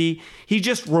 350. He's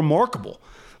just remarkable.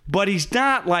 But he's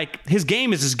not like, his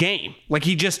game is his game. Like,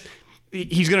 he's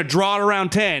going to draw it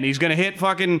around 10. He's going to he's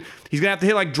going to have to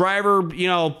hit like driver,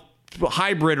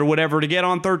 hybrid or whatever to get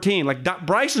on 13. Like,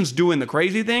 Bryson's doing the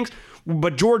crazy things,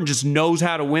 but Jordan just knows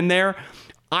how to win there.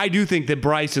 I do think that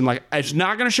Bryson, like, it's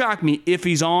not going to shock me if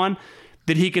he's on,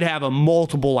 that he could have a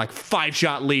multiple, like,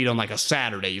 5-shot lead on, like, a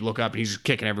Saturday. You look up and he's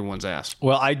kicking everyone's ass.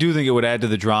 Well, I do think it would add to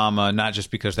the drama, not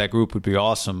just because that group would be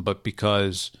awesome, but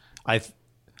because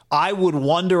I would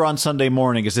wonder on Sunday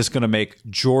morning, is this going to make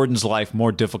Jordan's life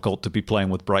more difficult to be playing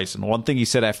with Bryson? One thing he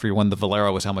said after he won the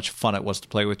Valero was how much fun it was to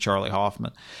play with Charlie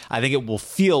Hoffman. I think it will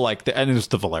feel like, and it was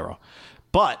the Valero.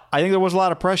 But I think there was a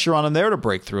lot of pressure on him there to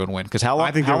break through and win. Because how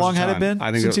long had it been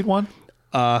since he'd won?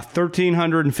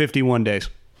 1,351 days.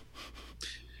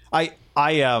 I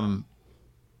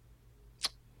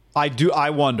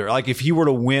wonder, like, if he were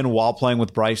to win while playing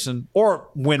with Bryson, or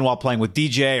win while playing with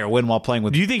DJ, or win while playing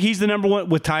with... Do you think he's the number one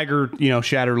with Tiger,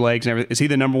 shattered legs and everything? Is he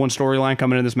the number one storyline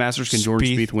coming in this Masters? Can Jordan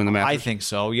Spieth win the Masters? I think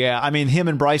so, yeah. I mean, him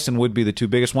and Bryson would be the two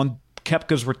biggest one.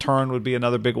 Koepka's return would be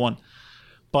another big one.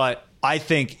 But I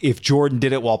think if Jordan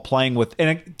did it while playing with...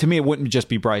 And to me, it wouldn't just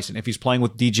be Bryson. If he's playing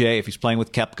with DJ, if he's playing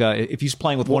with Koepka, if he's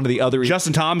playing with one of the other...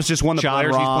 Justin Thomas, just one of the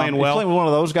players. He's playing well. He's playing with one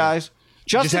of those guys.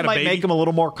 Justin might make him a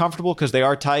little more comfortable because they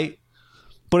are tight.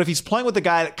 But if he's playing with the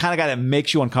kind of guy that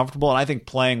makes you uncomfortable, and I think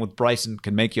playing with Bryson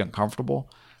can make you uncomfortable,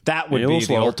 that would be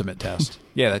the ultimate test.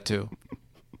 Yeah, that too.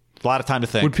 A lot of time to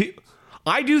think.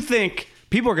 I do think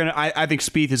people are going to... I think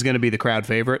Spieth is going to be the crowd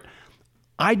favorite.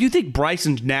 I do think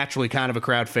Bryson's naturally kind of a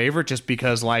crowd favorite just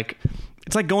because, like,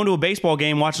 it's like going to a baseball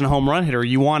game watching a home run hitter.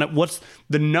 You want it. What's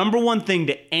the number one thing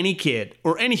to any kid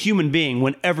or any human being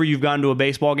whenever you've gone to a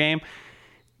baseball game?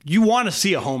 You want to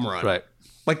see a home run. Right.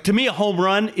 Like, to me, a home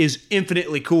run is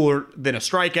infinitely cooler than a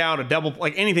strikeout, a double,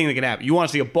 like anything that can happen. You want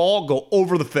to see a ball go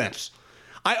over the fence.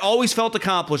 I always felt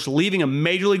accomplished leaving a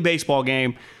Major League Baseball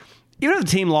game, even if the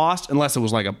team lost, unless it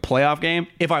was like a playoff game,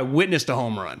 if I witnessed a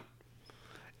home run.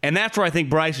 And that's where I think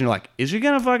Bryson, you're like, is he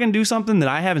going to fucking do something that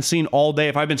I haven't seen all day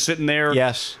if I've been sitting there?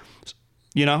 Yes.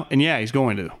 And yeah, he's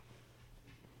going to.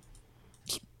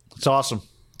 It's awesome.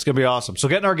 It's going to be awesome. So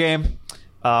get in our game.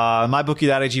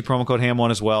 MyBookie.ag, promo code HAM1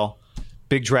 as well.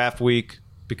 Big draft week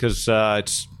because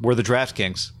we're the Draft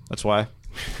Kings. That's why.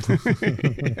 Well,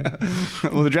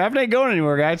 the draft ain't going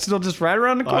anywhere, guys. It's still just right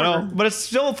around the corner. But it's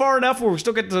still far enough where we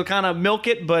still get to kind of milk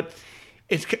it, but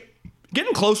it's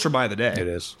getting closer by the day. It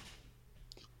is.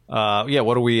 What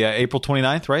are we, April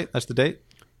 29th, right? That's the date?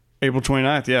 April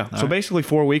 29th, yeah. All so right. Basically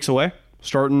 4 weeks away,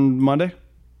 starting Monday.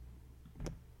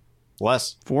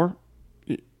 Less. 4?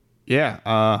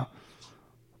 Yeah.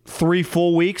 3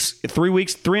 full weeks. 3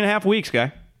 weeks, 3.5 weeks,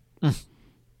 guy.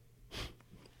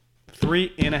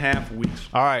 3.5 weeks.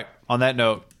 All right. On that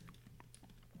note,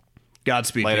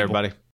 Godspeed, later, people. everybody.